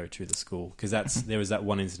able to go to the school. Because there was that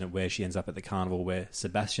one incident where she ends up at the carnival where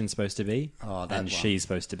Sebastian's supposed to be, and she's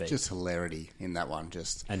supposed to be. Just hilarity in that one.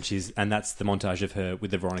 And that's the montage of her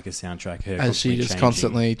with the Veronica soundtrack. Her as she just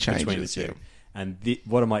constantly changes between the two. And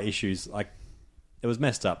one of my issues, like, it was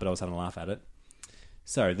messed up, but I was having a laugh at it.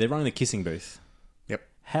 So they're running the kissing booth. Yep.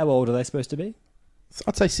 How old are they supposed to be?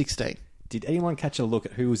 I'd say 16. Did anyone catch a look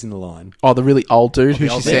at who was in the line? Oh, the really old dude who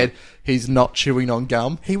she said he's not chewing on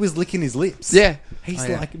gum. He was licking his lips. Yeah. He's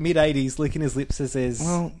like mid-80s licking his lips as...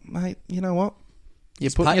 Well, mate, you know what?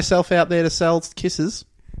 You're putting yourself out there to sell kisses.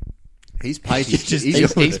 He's paid his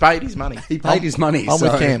he's paid his money. He paid his money. I'm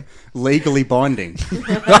with Cam. Legally binding.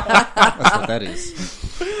 That's what that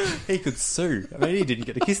is. He could sue. I mean, he didn't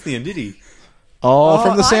get to kiss the end, did he? Oh,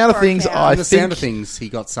 from the sound of things, I the think sound of things, he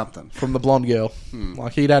got something from the blonde girl.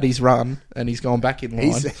 Like he'd had his run, and he's gone back in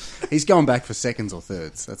line. He's going back for seconds or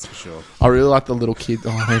thirds. That's for sure. I really like the little kid.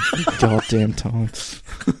 Oh, every goddamn time.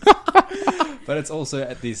 But it's also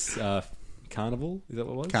at this carnival. Is that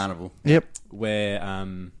what it was? Carnival. Yep. Where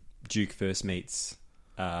Duke first meets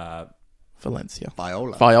Valencia.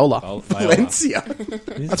 Viola. Valencia.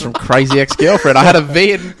 That's from Crazy Ex-Girlfriend. I had a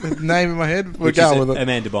V name in my head. We're going with it.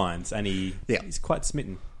 Amanda Bynes, and he's quite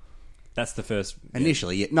smitten. That's the first.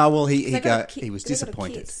 Initially, yeah. No, well, he was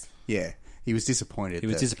disappointed. Yeah, he was disappointed.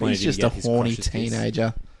 He's just a horny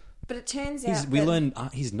teenager. But it turns out we learn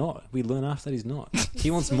he's not. We learn after that he's not. He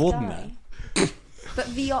wants more than that. But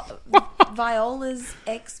Viola's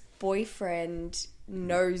ex-boyfriend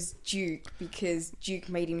knows Duke because Duke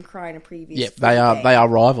made him cry in a previous. Yep, they are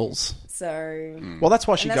rivals. So well, that's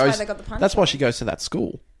why she goes. Why they got the punch that's why she goes to that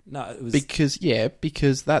school. No, it was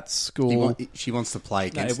because that school. She wants to play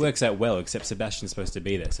against. No, it works out well, except Sebastian's supposed to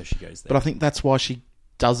be there, so she goes there. But I think that's why she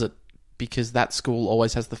does it, because that school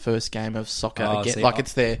always has the first game of soccer.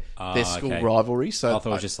 It's their school rivalry. So I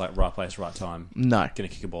thought it was just like right place, right time. No, gonna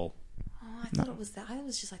kick a ball. I thought it was that. I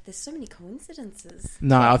was just like, there's so many coincidences.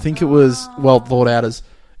 No, I think it was well thought out.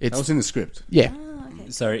 That was in the script. Yeah. Okay.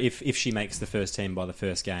 So if she makes the first team by the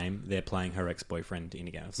first game, they're playing her ex-boyfriend in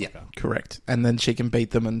a game of soccer. Yeah, correct. And then she can beat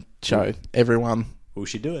them and show everyone. Will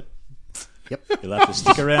she do it? Yep. You'll have to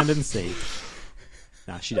stick around and see.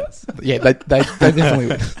 Nah, she does. Yeah, they definitely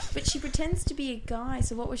would. But she pretends to be a guy,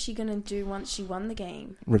 so what was she going to do once she won the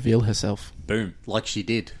game? Reveal herself. Boom. Like she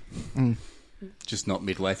did. Just not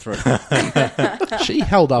midway through. She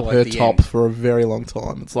held up her top for a very long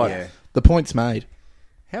time. It's like, the point's made.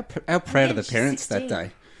 How proud of the parents 16. That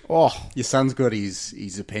day. Oh, your son's got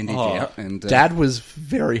his appendage out, and Dad was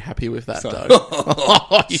very happy with that.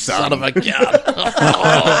 Though, you son of a gun!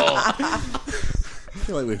 I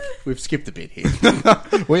feel like we've skipped a bit here.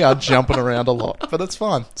 We are jumping around a lot, but it's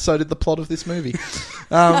fine. So did the plot of this movie.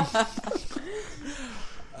 I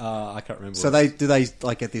can't remember. So do they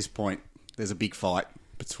like at this point? There's a big fight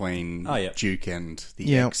between Duke and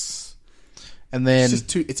the ex. And then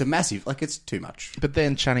it's a massive, it's too much. But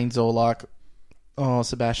then Channing's all like, "Oh,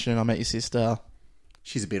 Sebastian, I met your sister.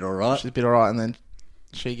 She's a bit alright. And then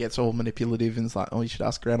she gets all manipulative and is like, "Oh, you should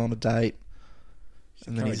ask her out on a date."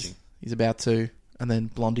 And then he's about to. And then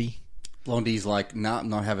Blondie's like, "Nah, I'm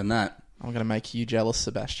not having that. I'm going to make you jealous,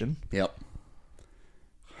 Sebastian." Yep.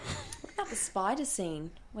 What about the spider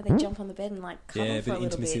scene where they jump on the bed and cuddle for a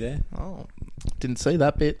little bit? There. Oh, didn't see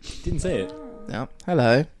that bit. Didn't see it. No.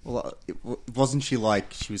 Hello. Well, wasn't she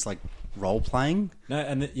she was role playing? No,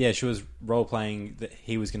 and she was role playing that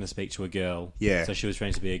he was going to speak to a girl. Yeah. So she was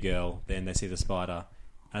trained to be a girl. Then they see the spider,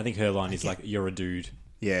 and I think her line is "You're a dude.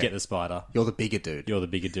 Yeah. Get the spider. You're the bigger dude. You're the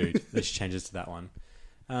bigger dude." Then she changes to that one.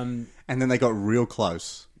 And then they got real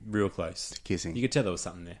close. To kissing. You could tell there was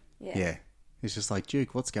something there. Yeah. It's just like,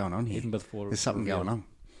 Duke, what's going on here? Even before there's something going on.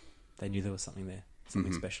 They knew there was something there.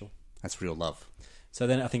 Something special. That's real love. So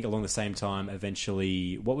then I think along the same time,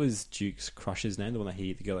 eventually, what was Duke's crush's name?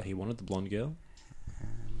 The girl that he wanted, the blonde girl?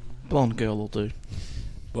 Blonde girl will do.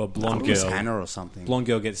 Well, blonde girl. It was Hannah or something. Blonde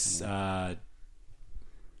girl gets...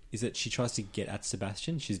 is it she tries to get at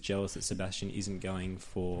Sebastian? She's jealous that Sebastian isn't going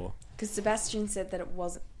for... Because Sebastian said that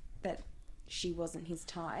that she wasn't his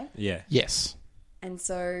type. Yeah. Yes. And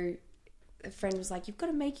so a friend was like, "You've got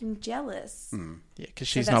to make him jealous." Yeah, because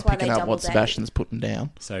she's not picking up what Sebastian's putting down.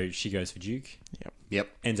 So she goes for Duke. Yep.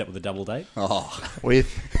 Ends up with a double date. Oh. With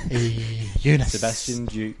Eunice. Sebastian,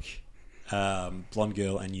 Duke, blonde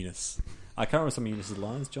girl, and Eunice. I can't remember some of Eunice's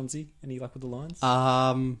lines. John Z, any luck with the lines?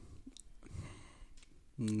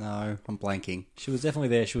 No, I'm blanking. She was definitely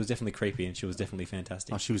there. She was definitely creepy, and she was definitely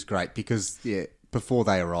fantastic. Oh, she was great because, before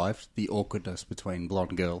they arrived, the awkwardness between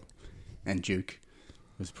blonde girl and Duke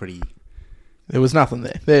was pretty... There was nothing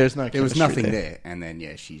there. There was nothing there. And then,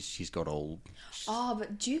 she's got all... Oh,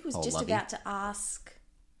 but Duke was just about to ask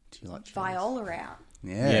Viola out.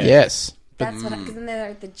 Yeah. Yes. That's what... Because then they're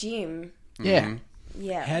at the gym. Yeah.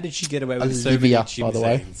 Yeah. How did she get away with so many gym by the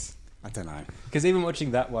way? scenes? I don't know. Because even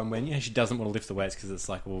watching that one when she doesn't want to lift the weights because it's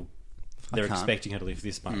like, well, they're expecting her to lift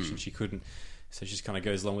this much and she couldn't. So she just kind of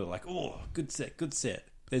goes along with it like, oh, good set, good set.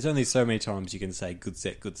 There's only so many times you can say good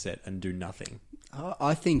set and do nothing.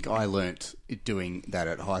 I think I learnt doing that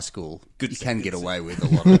at high school. You can get away with a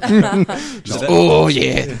lot of... Oh,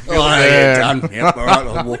 yeah. Done. Yep, all right,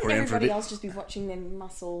 I'll walk around for a bit. Everybody else just be watching their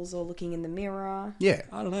muscles or looking in the mirror. Yeah.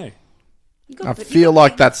 I don't know. I feel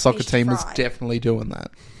like that soccer team was definitely doing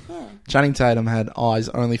that. Yeah. Channing Tatum had eyes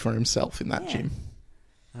only for himself in that gym.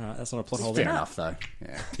 All right, that's not a plot hole. Fair enough, though.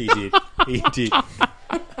 Yeah. He did. He did.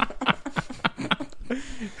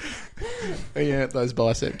 Yeah, those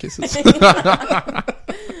bicep kisses.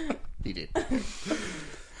 He did.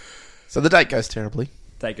 So the date goes terribly.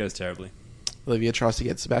 Olivia tries to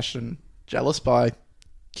get Sebastian jealous by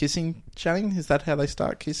kissing Channing. Is that how they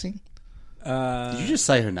start kissing? Did you just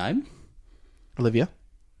say her name? Olivia.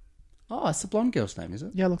 Oh, it's the blonde girl's name, is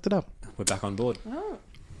it? Yeah, I looked it up. We're back on board. Oh.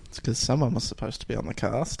 It's because someone was supposed to be on the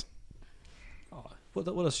cast. Oh, what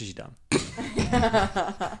else has she done?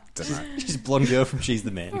 She's a blonde girl from She's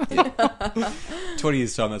the Man. Yeah. 20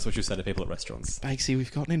 years' time, that's what she'll say to people at restaurants. Bakesy,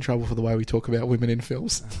 we've gotten in trouble for the way we talk about women in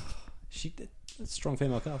films. That's a strong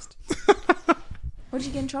female cast. What did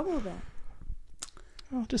you get in trouble about?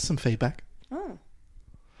 Oh, just some feedback. Oh.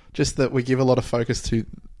 Just that we give a lot of focus to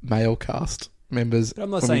male cast members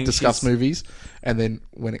when we discuss movies, and then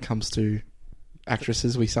when it comes to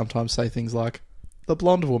actresses, we sometimes say things like the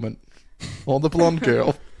blonde woman or the blonde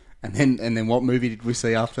girl. And then what movie did we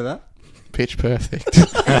see after that? Pitch Perfect.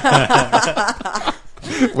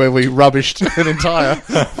 Where we rubbished an entire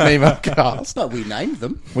female cast. But we named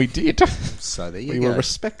them. We did. So there you go. We were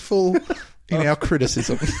respectful in our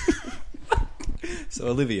criticism. So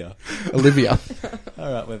Olivia. All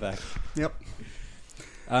right, we're back. Yep.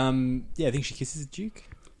 Yeah, I think she kisses the Duke.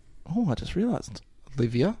 Oh, I just realised.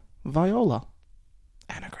 Olivia Viola.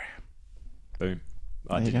 Anagram. Boom.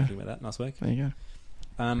 I didn't think about that. Nice work. There you go.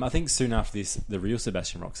 I think soon after this, the real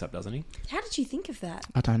Sebastian rocks up, doesn't he? How did you think of that?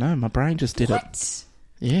 I don't know. My brain just did What? it.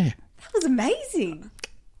 Yeah. That was amazing.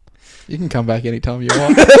 You can come back anytime you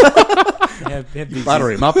want.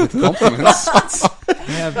 Butter him up with compliments.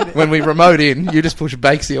 When we remote in, you just push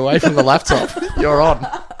Bakesy away from the laptop. You're on.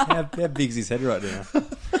 How big's his head right now?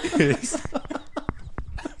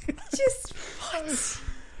 Just what?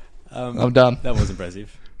 I'm done. That was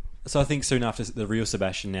impressive. So I think soon after, the real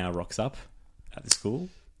Sebastian now rocks up at the school.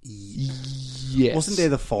 Yes. Wasn't there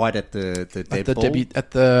the fight at the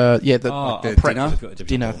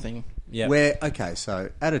dinner thing? Yeah. Where so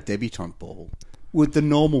at a debutante ball, would the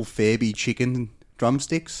normal fare be chicken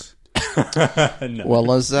drumsticks? No. Well,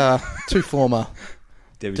 there's two former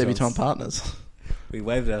debutante partners. We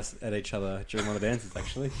waved at each other during one of the dances,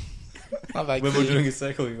 actually. When we were doing a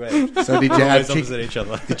circle, we waved. So did you have opposite each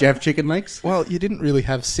other? Did you have chicken legs? Well, you didn't really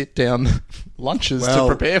have sit-down lunches to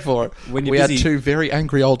prepare for it. When we had two very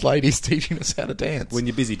angry old ladies teaching us how to dance. When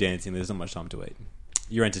you're busy dancing, there's not much time to eat.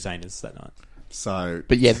 You're entertainers that night.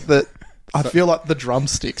 But yeah, I feel like the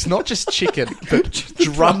drumsticks, not just chicken, but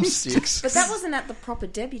drumsticks. But that wasn't at the proper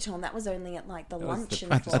debutante. That was only at like the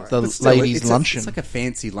luncheon at the ladies' luncheon. It's like a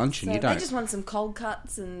fancy luncheon. So you don't. They just want some cold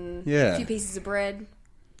cuts and a few pieces of bread.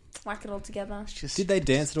 Whack it all together. Did they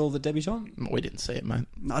dance at all the debutante? We didn't see it, mate.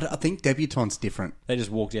 No, I think debutante's different. They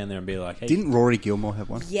just walk down there and be like, "Hey." Didn't Rory Gilmore have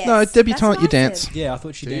one? Yes. No, debutante you dance. Yeah, I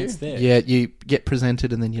thought she danced there. Yeah, you get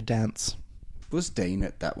presented and then you dance. Was Dean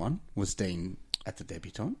at that one? Was Dean at the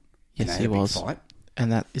debutante? Yes, he was. Fight?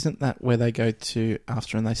 And isn't that where they go to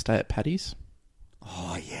after and they stay at Paddy's?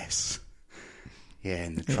 Oh, yes. Yeah,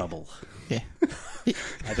 and the trouble. Yeah.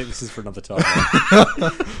 I think this is for another time.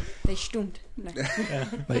 They stumpt. No.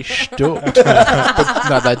 They stumped. But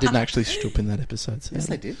no, they didn't actually stump in that episode. Yes,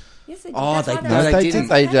 they did. Yes, they did. Oh, they didn't.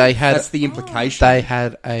 They had. That's the implication. They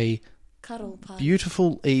had a cuddle party.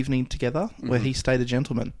 Beautiful evening together where he stayed a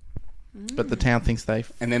gentleman. But the town thinks they...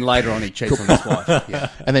 And then later on he cheats on his wife. Yeah.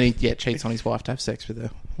 And then he cheats on his wife to have sex with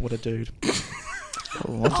her. What a dude.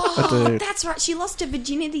 What a dude. That's right. She lost her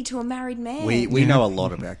virginity to a married man. We know a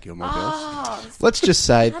lot about Gilmore Girls. Let's just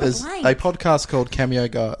say there's a podcast called Cameo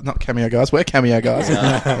Guys. Not Cameo Guys. We're Cameo Guys.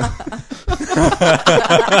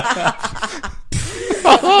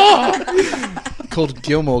 Called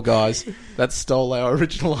Gilmore Guys. That stole our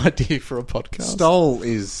original idea for a podcast. Stole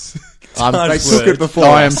is... they took it before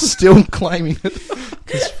I am still claiming it.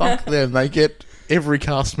 Because fuck them. They get every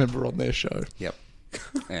cast member on their show. Yep.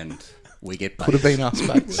 And we get paid. Could have been us,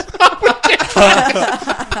 mates.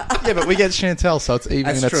 Yeah, but we get Chantel, so it's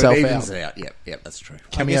even in itself out. Yep, that's true.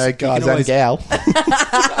 Cameo Guys and gal.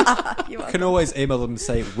 You can always email them and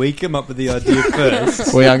say, we come up with the idea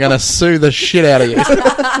first. We are going to sue the shit out of you.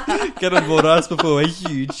 Get on board us before we're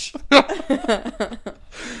huge.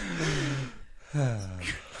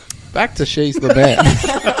 Back to She's the Man.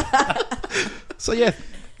 So yeah,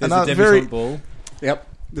 there's a debutante ball. Yep.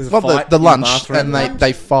 There's a fight the lunch, and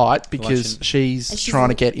they fight because she's trying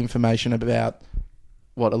to get information about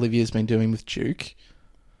what Olivia's been doing with Duke.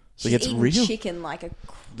 So she's it gets real chicken like a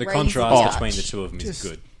the contrast between the two of them is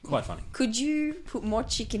good. Quite funny. Could you put more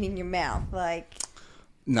chicken in your mouth? Like,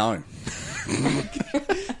 No.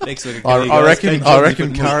 Next week, I reckon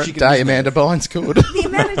current day Amanda Bynes could. the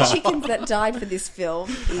amount of chickens that died for this film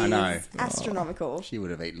is I know. astronomical. She would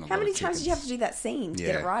have eaten a How lot many of times did you have to do that scene to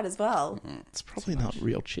get it right as well? It's probably not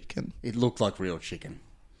real chicken. It looked like real chicken.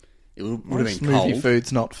 It would have Most been movie cold.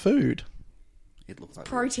 food's not food. It looked like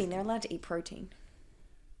Protein. They're allowed to eat protein.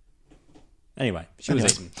 Anyway, she was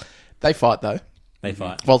eating. They fight though. They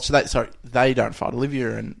fight. Well, they don't fight.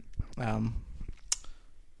 Olivia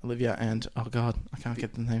and oh god, I can't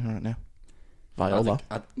get the name right now. Viola.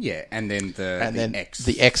 and then the ex.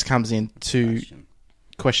 The ex comes in to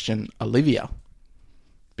question Olivia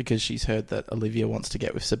because she's heard that Olivia wants to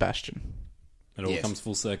get with Sebastian. It all comes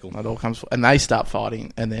full circle. And they start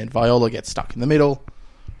fighting, and then Viola gets stuck in the middle,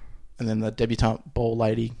 and then the debutante ball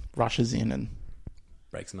lady rushes in and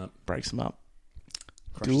breaks them up.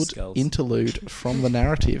 Good interlude from the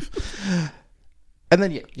narrative. And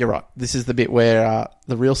then, you're right. This is the bit where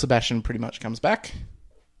the real Sebastian pretty much comes back.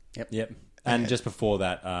 Yep. And just before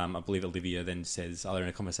that, I believe Olivia then says, they're in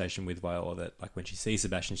a conversation with Viola that, like, when she sees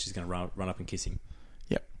Sebastian, she's going to run up and kiss him.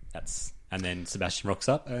 Yep. And then Sebastian rocks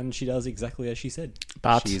up, and she does exactly as she said.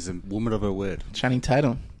 But she is a woman of her word. Channing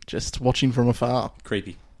Tatum, just watching from afar.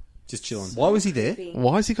 Creepy. Just chilling. Why was he there?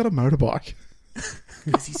 Why has he got a motorbike?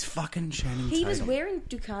 Because he's fucking Channing Tatum. He was wearing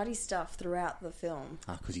Ducati stuff throughout the film.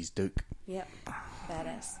 Because he's Duke. Yep.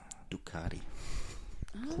 Badass. Ducati.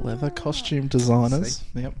 Clever costume designers.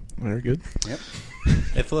 See? Yep. Very good. Yep.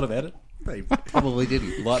 They thought about it. They probably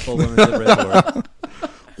didn't. Light bulb on the red for it.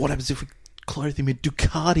 What happens if we clothe him in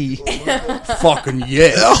Ducati? Fucking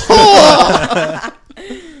yes.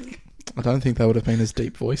 I don't think they would have been as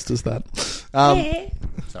deep voiced as that.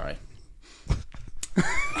 Sorry.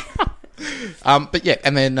 But yeah,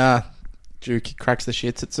 and then Duke cracks the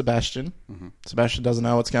shits at Sebastian. Mm-hmm. Sebastian doesn't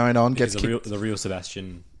know what's going on. Because Gets kicked. the real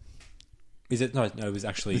Sebastian. Is it? No, it was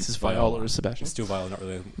actually. This is Viola as Sebastian. It's still Viola, not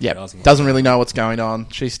really. Yeah, doesn't really know what's going on.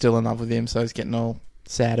 She's still in love with him, so he's getting all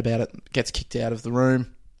sad about it. Gets kicked out of the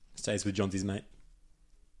room. Stays with Johnsie's mate.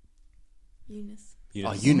 Eunice.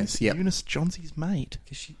 Oh, Eunice, yeah. Eunice, Johnsie's mate.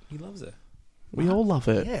 Because he loves her. We all love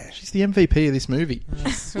her. Yeah. She's the MVP of this movie.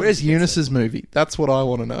 Where's Eunice's movie? That's what I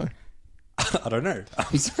want to know. I don't know.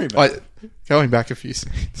 I'm sorry about that. Going back a few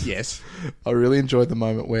scenes. Yes. I really enjoyed the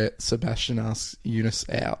moment where Sebastian asks Eunice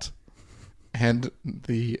out and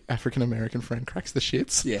the African-American friend cracks the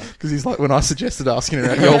shits. Yeah. Because he's like, when I suggested asking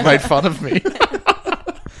her out, you all made fun of me.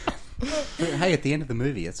 But hey, at the end of the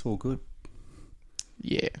movie, it's all good.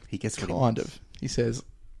 Yeah. He gets what he kind wants. of. He says,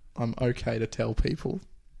 I'm okay to tell people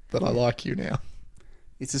that I like you now.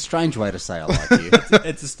 It's a strange way to say I like you.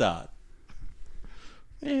 It's a start.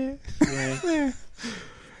 Yeah. Yeah.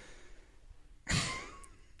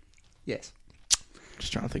 Yes.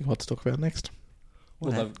 Just trying to think what to talk about next.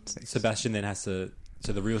 Well, Sebastian then has to...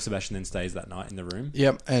 So the real Sebastian then stays that night in the room.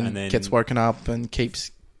 Yep, and then gets woken up and keeps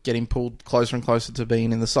getting pulled closer and closer to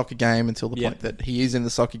being in the soccer game until the point that he is in the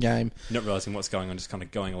soccer game. Not realising what's going on, just kind of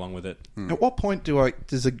going along with it. At what point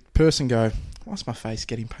does a person go, why's my face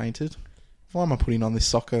getting painted? Why am I putting on this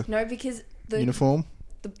soccer No, because the uniform?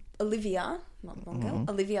 the Olivia, not the one girl,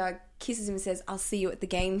 Olivia kisses him and says, "I'll see you at the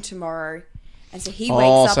game tomorrow." And so he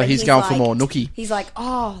wakes up. So and he's going like, for more nookie. He's like, "Oh,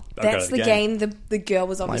 I'll go that's to the the game the girl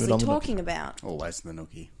was it obviously on the talking about." Always the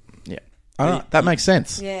nookie. Yeah. All right, that makes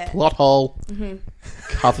sense. Yeah. Plot hole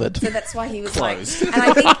covered. So that's why he was Closed.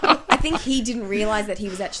 like, and I think he didn't realise that he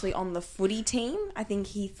was actually on the footy team. I think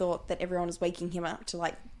he thought that everyone was waking him up to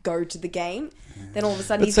like go to the game. Then all of a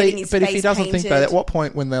sudden he's getting his face if he doesn't painted. think that, at what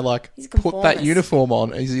point when they're like, He's a put that conformist. uniform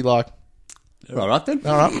on, is he like, All right then.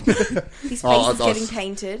 all right? His face is getting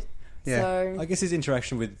painted. Yeah. So I guess his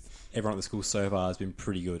interaction with everyone at the school so far has been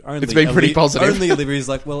pretty good. It's been pretty positive. Only Olivia's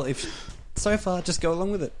like, well, if so far, just go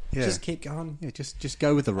along with it. Yeah. Just keep going. Yeah, just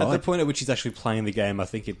go with the At the ride. point at which he's actually playing the game, I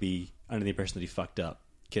think it'd be under the impression that he fucked up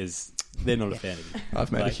because they're not a fan of him.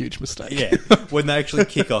 I've made a Like, huge mistake. Yeah. When they actually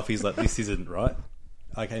kick off, he's like, this isn't right.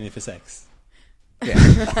 I came here for sex.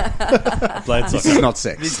 Yeah. Blade This soccer. is not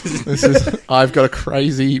sex. This is, I've got a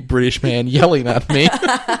crazy British man yelling at me.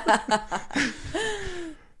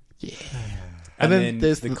 And then then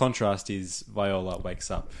there's the the- contrast is Viola wakes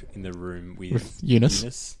up in the room with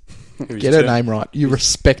Eunice. who's Get her turned- name right. You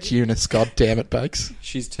respect Eunice, god damn it, Bakes.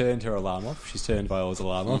 She's turned her alarm off. She's turned Viola's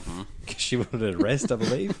alarm off because she wanted a rest, I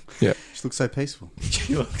believe. Yeah. She looks so peaceful.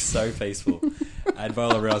 She looks so peaceful. And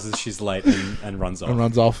Viola realises she's late and runs off. And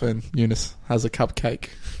runs off, and Eunice has a cupcake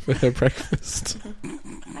for her breakfast.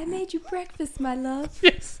 I made you breakfast, my love.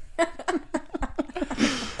 Yes.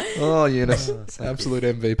 Oh, Eunice. Absolute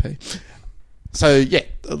MVP. So, yeah,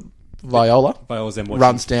 Viola then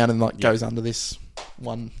runs down and goes under this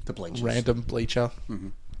one the random bleacher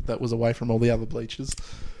that was away from all the other bleachers.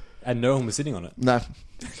 And no one was sitting on it. No.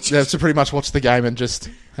 You have to pretty much watch the game and just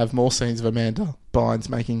have more scenes of Amanda Bynes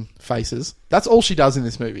making faces. That's all she does in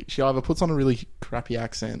this movie. She either puts on a really crappy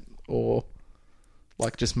accent or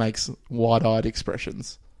just makes wide-eyed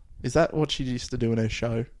expressions. Is that what she used to do in her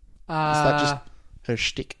show? Is that just her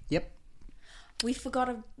shtick? Yep. We forgot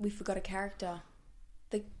a character.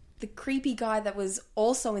 The creepy guy that was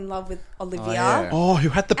also in love with Olivia. Oh, who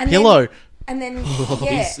had the pillow. And then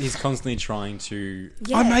he's constantly trying to...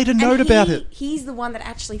 Yeah. I made a note about it. He's the one that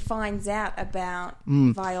actually finds out about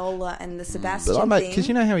Viola and the Sebastian thing. Because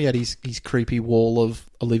you know how he had his creepy wall of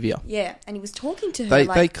Olivia? Yeah, and he was talking to her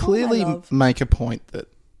They clearly make a point that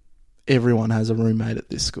everyone has a roommate at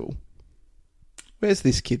this school. Where's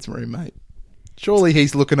this kid's roommate? Surely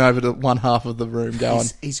he's looking over to one half of the room going...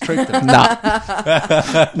 He's creeped him. Nah.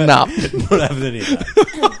 Not having any of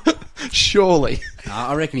that. Surely.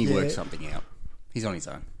 I reckon he worked something out. He's on his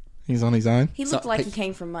own. He's on his own. He looked like he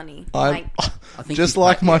came from money. I think just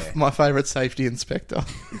like my favourite safety inspector.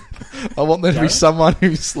 I want there to be someone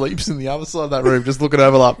who sleeps in the other side of that room just looking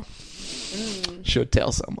over like... Should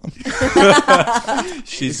tell someone.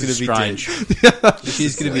 She's going to be dead.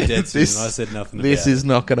 She's going to be dead soon. I said nothing about it. This is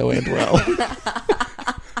not going to end well.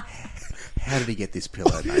 How did he get this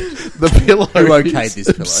pillow, mate? The pillow. Who okayed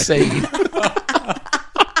this pillow? Obscene.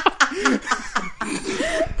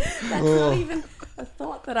 That's not even a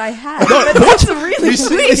thought that I had. But that's really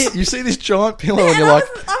weird. You see this giant pillow and you're like,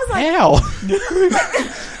 how?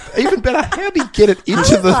 Even better, how did he get it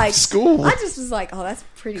into the school? I just was like, oh, that's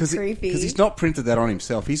pretty creepy. Because he's not printed that on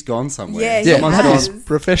himself. He's gone somewhere. Yeah, that is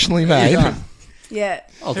professionally made. Yeah.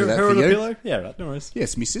 I'll do that for you. Pillow? Yeah, right, no worries.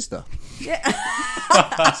 Yes, my sister. Yeah.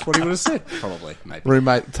 That's what he would have said. Probably, maybe.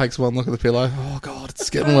 Roommate takes one look at the pillow. Oh, God, it's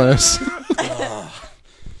getting worse.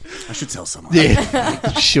 I should tell someone.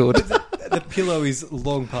 Yeah, you should. The pillow is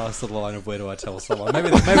long past the line of where do I tell someone. Maybe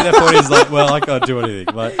that point is like, well, I can't do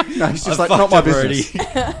anything. Like, no, he's just like, not my business.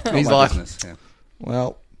 He's like,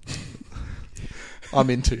 well, I'm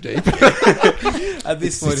in too deep. At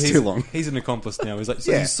this point, too long. He's an accomplice now. He's like,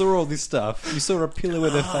 so you saw all this stuff. You saw a pillow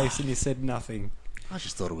with her face and you said nothing. I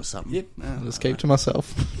just thought it was something. Yep. I'll just keep to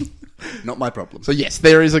myself. Not my problem. So yes,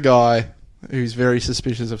 there is a guy who's very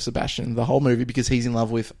suspicious of Sebastian the whole movie because he's in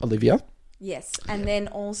love with Olivia. Yes, and then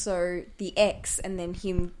also the ex, and then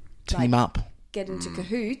him team up, get into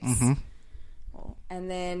cahoots, and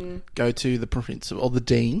then go to the principal or the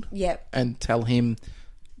dean. Yep, and tell him,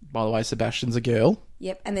 by the way, Sebastian's a girl.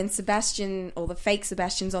 Yep, and then Sebastian or the fake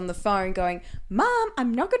Sebastian's on the phone going, "Mom,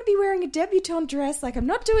 I'm not going to be wearing a debutante dress. Like I'm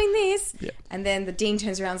not doing this." Yep. And then the dean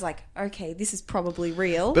turns around, and is like, "Okay, this is probably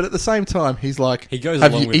real." But at the same time, he's like, he goes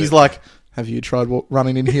along with it. He's like, have you tried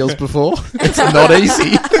running in heels before? It's not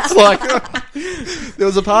easy. It's like, there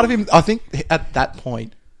was a part of him, I think at that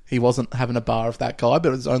point, he wasn't having a bar of that guy, but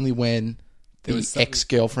it was only when the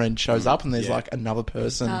ex-girlfriend shows up and there's like another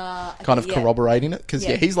person kind of corroborating it. Because,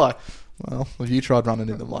 he's like, well, have you tried running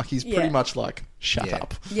in them? Like, he's pretty much like, shut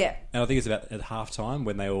up. Yeah. And I think it's about at halftime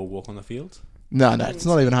when they all walk on the field. No, it's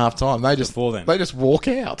not even half time. They just Before then. They just walk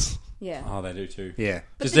out. Yeah. Oh, they do too. Yeah.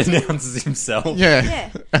 Just announces himself. Yeah.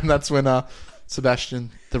 And that's when Sebastian,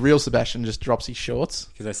 the real Sebastian, just drops his shorts.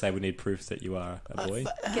 Because they say we need proof that you are a boy.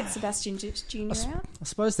 Get Sebastian Jr. out. I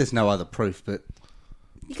suppose there's no other proof, but...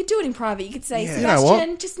 You could do it in private. You could say, Sebastian, you know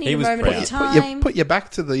what? just need a moment of your time. Put your back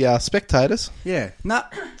to the spectators. Yeah. Nah.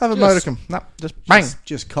 Have a modicum. Nah, just bang.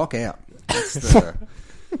 Just cock out.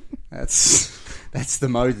 That's the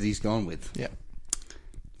mode that he's gone with. Yeah.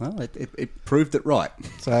 Well, it proved it right.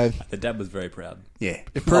 So the dad was very proud. Yeah.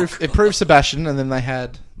 It proved Sebastian, and then they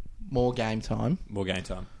had more game time.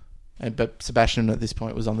 But Sebastian at this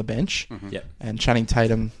point was on the bench. Mm-hmm. Yep. And Channing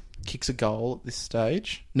Tatum kicks a goal at this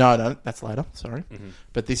stage. No, that's later. Sorry. Mm-hmm.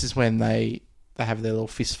 But this is when they have their little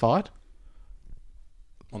fist fight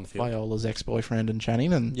on the field. Viola's ex-boyfriend and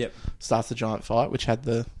Channing, and starts the giant fight, which had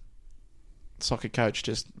the soccer coach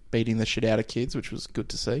just beating the shit out of kids, which was good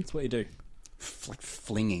to see. That's what you do. Like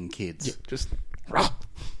flinging kids. Yeah, just...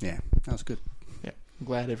 Yeah, that was good. Yeah, I'm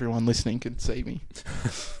glad everyone listening could see me.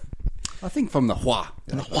 I think from the hua.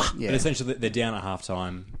 Yeah. But essentially, they're down at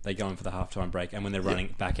halftime. They go in for the halftime break, and when they're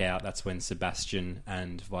running back out, that's when Sebastian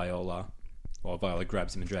and Viola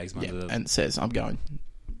grabs him and drags him under the... and says, "I'm going."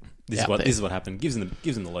 This is what happened. Gives him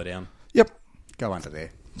the lowdown. Yep. Go under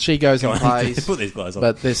there. She goes and plays. Put these clothes on.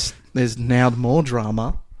 But there's now more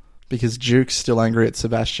drama because Duke's still angry at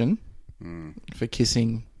Sebastian for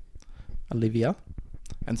kissing Olivia,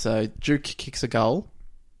 and so Duke kicks a goal.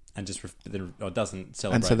 and just doesn't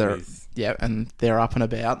celebrate. And so they're with... and they're up and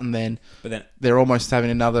about, and then But they're almost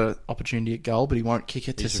having another opportunity at goal, but he won't kick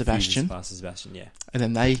it to Sebastian. Past Sebastian, yeah. And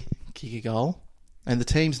then they kick a goal, and the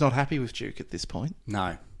team's not happy with Duke at this point.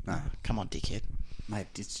 No. Come on, dickhead. Mate,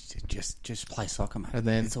 just play soccer, mate. And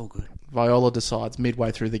then it's all good. Viola decides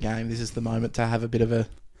midway through the game, this is the moment to have a bit of a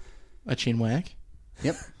chin wag.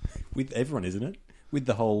 Yep. With everyone, isn't it? With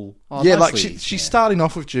the whole... She's starting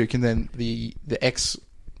off with Duke, and then the ex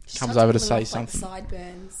comes over to say something.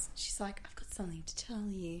 Sideburns. She's like, I've got something to tell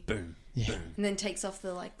you. Boom. Yeah. Boom. And then takes off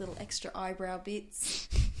the little extra eyebrow bits.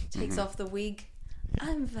 Takes off the wig.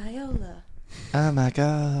 I'm Viola. Oh my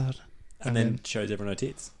god. And then shows everyone her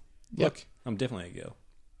tits. Yep. Look, I'm definitely a girl.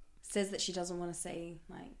 Says that she doesn't want to say,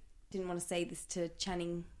 didn't want to say this to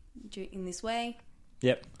Channing in this way.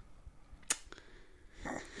 Yep.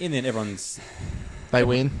 And then everyone's... They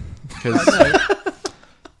win because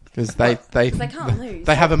they can't lose.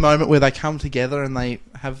 They have a moment where they come together and they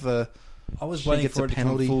have a. I was she waiting gets for a it to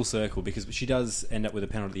penalty. come full circle because she does end up with a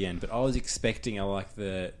penalty at the end, but I was expecting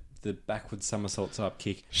the backward somersault type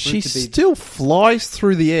kick. She still flies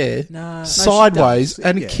through the air sideways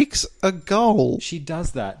and kicks a goal. She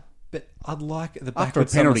does that, but I'd like the After a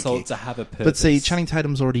backward penalty somersault kick to have a purpose. But see, Channing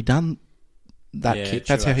Tatum's already done that kick.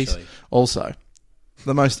 That's how he's also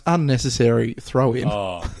the most unnecessary throw in.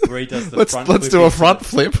 Oh, where he does the let's do a front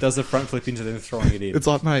flip. Does a front flip into them throwing it in. It's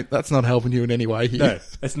like, mate, that's not helping you in any way here. No,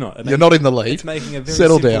 it's not. You're not in the lead. It's making a very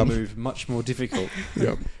Settle simple down. move much more difficult.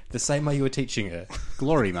 Yep. The same way you were teaching her.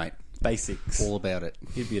 Glory, mate. Basics. All about it.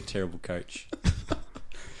 He'd be a terrible coach.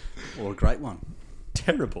 Or a great one.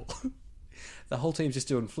 Terrible. The whole team's just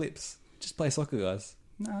doing flips. Just play soccer, guys.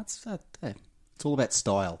 No, it's all about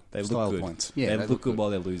style. They style look good. points. Yeah, they look good while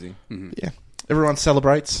they're losing. Mm-hmm. Yeah. Everyone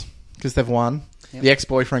celebrates because they've won. Yep. The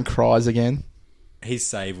ex-boyfriend cries again.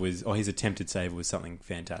 His attempted save was something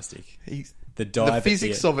fantastic. The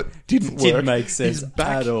physics of it didn't make sense His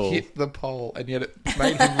back at all. hit the pole, and yet it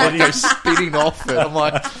made him go spinning off it. I'm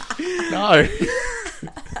like, no.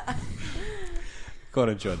 God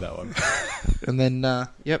enjoyed that one. And then,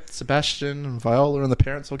 Sebastian and Viola and the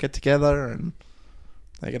parents all get together, and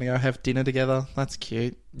they're going to go have dinner together. That's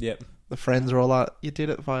cute. Yep. The friends are all like, you did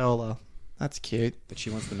it, Viola. That's cute. But she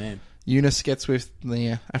wants the man. Eunice gets with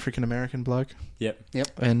the African-American bloke. Yep.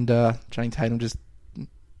 And Channing Tatum just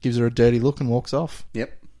gives her a dirty look and walks off.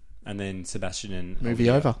 Yep. And then Sebastian and... Movie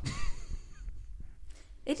over.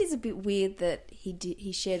 It is a bit weird that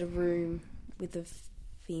he shared a room with a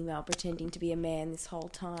female pretending to be a man this whole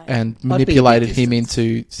time. And manipulated him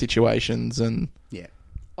into situations and... Yeah.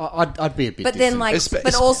 I'd be a bit But distant. then,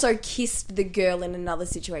 but also kissed the girl in another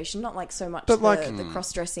situation. Not so much the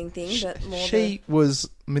cross-dressing thing, but more She was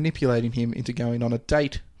manipulating him into going on a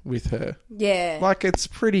date with her. Yeah. It's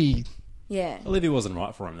pretty... Yeah. Olivia wasn't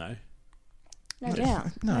right for him, though. No doubt.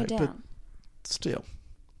 No doubt. But still.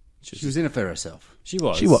 She was in it for herself. She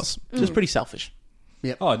was. She was pretty selfish.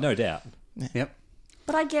 Yep. Oh, no doubt. Yep.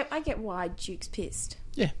 But I get why Duke's pissed.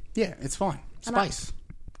 Yeah. Yeah, it's fine. Space.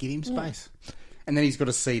 Give him space. And then he's got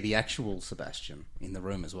to see the actual Sebastian in the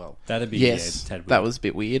room as well. That'd be that was a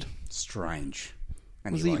bit weird. Strange.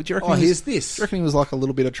 And do do you reckon here's this. Do you reckon he was a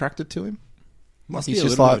little bit attracted to him? Must be a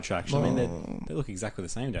little bit of attraction. I mean, they look exactly the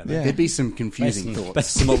same, don't they? Yeah. There'd be some confusing thoughts.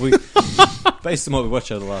 Based on what we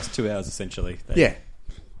watched over the last 2 hours, essentially. They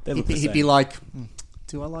look the same. He'd be like,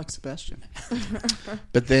 do I like Sebastian?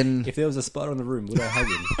 But then... If there was a spider in the room, would I hug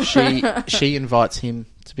him? She invites him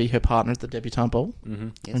to be her partner at the debutante ball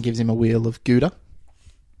and gives him a wheel of Gouda.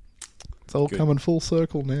 It's all coming full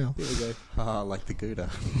circle now. There we go. Like the Gouda.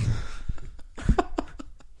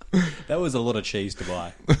 That was a lot of cheese to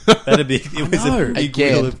buy. A big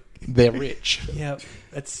Again, wheel they're rich. Yeah,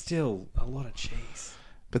 that's still a lot of cheese.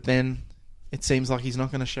 But then it seems like he's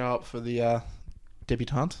not going to show up for the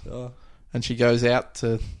debutante. Oh. And she goes out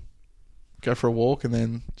to go for a walk, and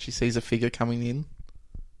then she sees a figure coming in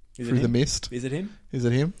through the mist. Is it him? Is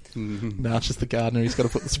it him? Mm-hmm. No, it's just the gardener. He's got to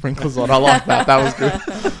put the sprinklers on. I like that. That was good.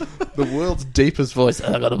 The world's deepest voice.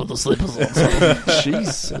 I got to put the slippers on.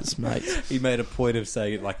 Jesus, mate. He made a point of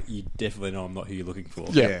saying it like, you definitely know I'm not who you're looking for.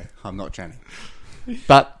 Yeah, I'm not Channing.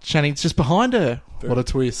 But Channing's just behind her. What a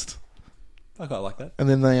twist. I quite like that. And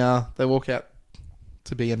then they walk out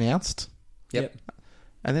to be announced. Yep.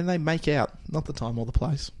 And then they make out. Not the time or the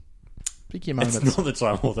place. Pick your moments. It's not the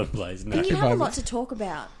time or the place. No. And you have a lot to talk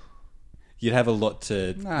about. You'd have a lot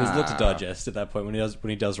to... There's a lot to digest at that point when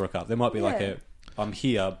he does rock up. There might be like I'm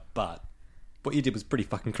here, but what you did was pretty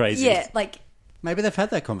fucking crazy. Yeah, like... Maybe they've had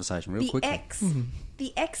that conversation real quickly.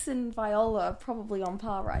 The ex and Viola are probably on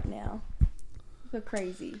par right now. They're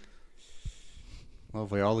crazy. Well,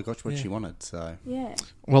 Viola got what she wanted, so... Yeah.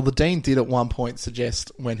 Well, the Dean did at one point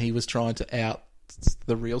suggest, when he was trying to out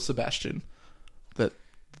the real Sebastian, that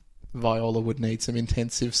Viola would need some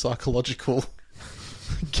intensive psychological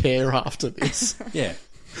care after this. Yeah.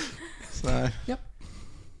 So,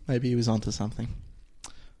 maybe he was onto something.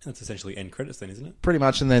 That's essentially end credits then, isn't it? Pretty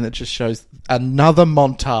much, and then it just shows another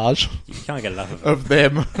montage You can't get enough of it. of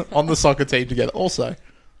them on the soccer team together. Also,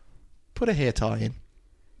 put a hair tie in.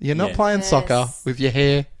 You're not playing soccer with your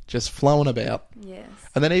hair just flowing about. Yes.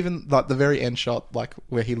 And then even like the very end shot, like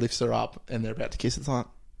where he lifts her up and they're about to kiss, it's like,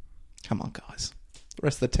 come on, guys. The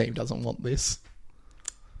rest of the team doesn't want this.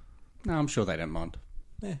 No, I'm sure they don't mind.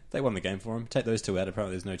 Yeah, they won the game for him. Take those two out,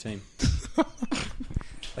 apparently there's no team.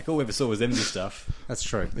 Like, all we ever saw was them do stuff. That's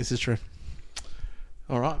true. This is true.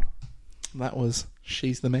 All right. That was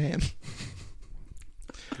She's the Man.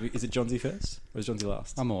 Is it Johnsy first? Or is Johnsy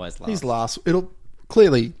last? I'm always last. He's last. It'll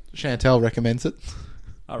clearly, Chantel recommends it.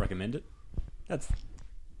 I recommend it. That's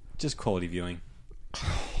just quality viewing.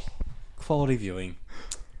 Quality viewing.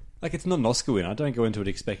 Like, it's not an Oscar win. I don't go into it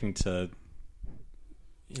expecting to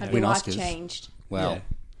Have win your life Oscars. changed? Well, Yeah.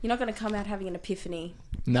 You're not going to come out having an epiphany.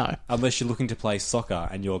 No. Unless you're looking to play soccer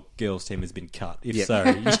and your girls' team has been cut. If Yep. so,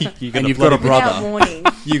 you got And a you've got a bloody- brother. Without warning.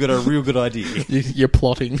 You got a real good idea. You're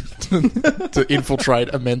plotting to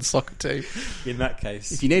infiltrate a men's soccer team. In that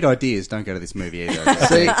case, if you need ideas, don't go to this movie either.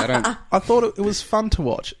 See, I don't... I thought it was fun to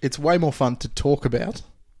watch. It's way more fun to talk about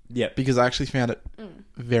yep. because I actually found it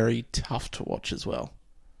very tough to watch as well.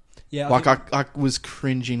 Yeah, Like, think I was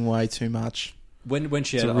cringing way too much. when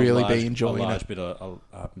she to had really a be large, enjoying a large it. bit of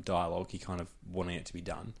dialogue, you kind of wanting it to be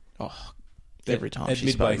done. Oh, every time At she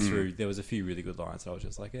midway spoke. through, there was a few really good lines. I was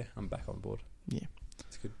just like, yeah, I'm back on board. Yeah.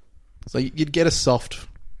 It's good. So you'd get a soft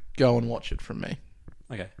go and watch it from me.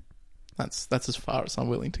 Okay. That's as far as I'm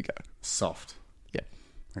willing to go. Soft. Yeah.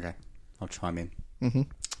 Okay. I'll chime in. Mm-hmm.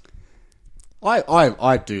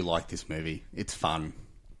 I do like this movie. It's fun.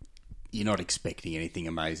 You're not expecting anything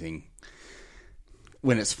amazing.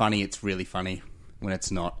 When it's funny, it's really funny. When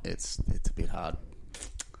it's not, it's a bit hard.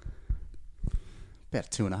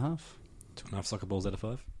 About 2.5. 2.5 soccer balls out of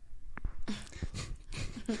 5.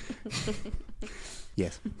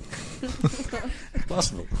 Yes.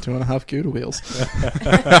 Possible. 2.5 Gouda wheels.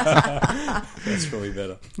 That's probably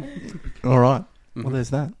better. All right. Well, there's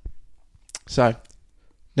that. So,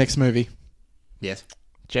 next movie, Yes.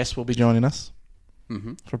 Jess will be joining us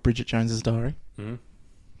Mm-hmm. for Bridget Jones's Diary. Mm-hmm.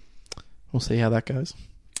 We'll see how that goes.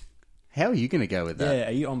 How are you going to go with that? Yeah,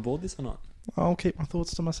 are you on board this or not? I'll keep my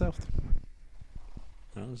thoughts to myself.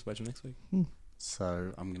 No, just wait till next week.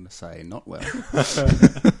 So I'm going to say not well.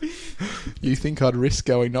 You think I'd risk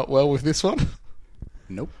going not well with this one?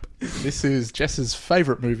 Nope. This is Jess's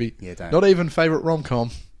favourite movie. Yeah, don't. Not even favourite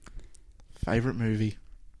rom-com. Favourite movie.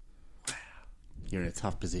 You're in a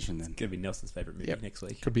tough position then. It's going to be Nelson's favourite movie next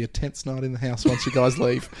week. Could be a tense night in the house once you guys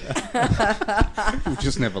leave. We'll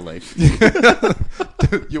just never leave.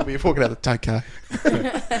 You'll be walking out the okay.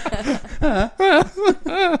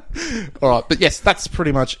 All right, but yes, that's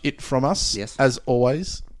pretty much it from us. Yes. As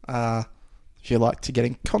always, if you'd like to get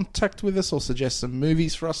in contact with us or suggest some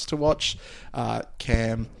movies for us to watch,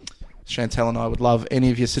 Cam, Chantel and I would love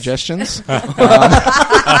any of your suggestions.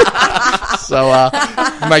 So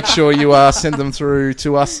make sure you send them through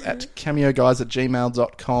to us at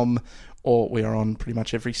cameoguys@gmail.com, or we are on pretty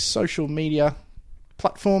much every social media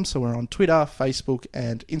platform. So we're on Twitter, Facebook,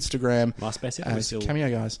 and Instagram MySpace, yeah? as Cameo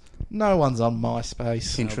Guys. No one's on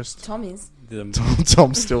MySpace. Pinterest. Tom is.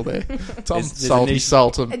 Tom's still there. Tom There's sold a his niche-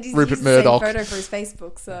 soul to And he's Rupert used the same Murdoch. photo for his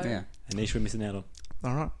Facebook, so... Yeah. A niche we're missing out on.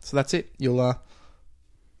 All right, so that's it. You'll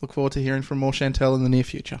look forward to hearing from more Chantel in the near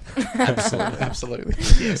future. Absolutely.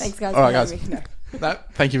 Thanks, guys. All right, for guys. having me. No. No,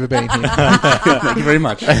 thank you for being here. Thank you very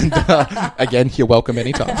much. And again, you're welcome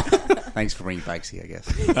anytime. Thanks for bringing Bakesy, I guess.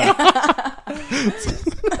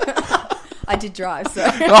 I did drive, so...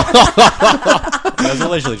 That was a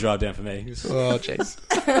leisurely drive down for me. Oh, jeez.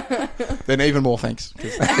 Then even more thanks,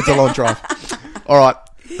 'cause it's a long drive. All right,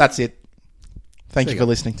 that's it. Thank you for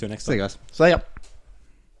listening. Till next See time. you guys. See ya.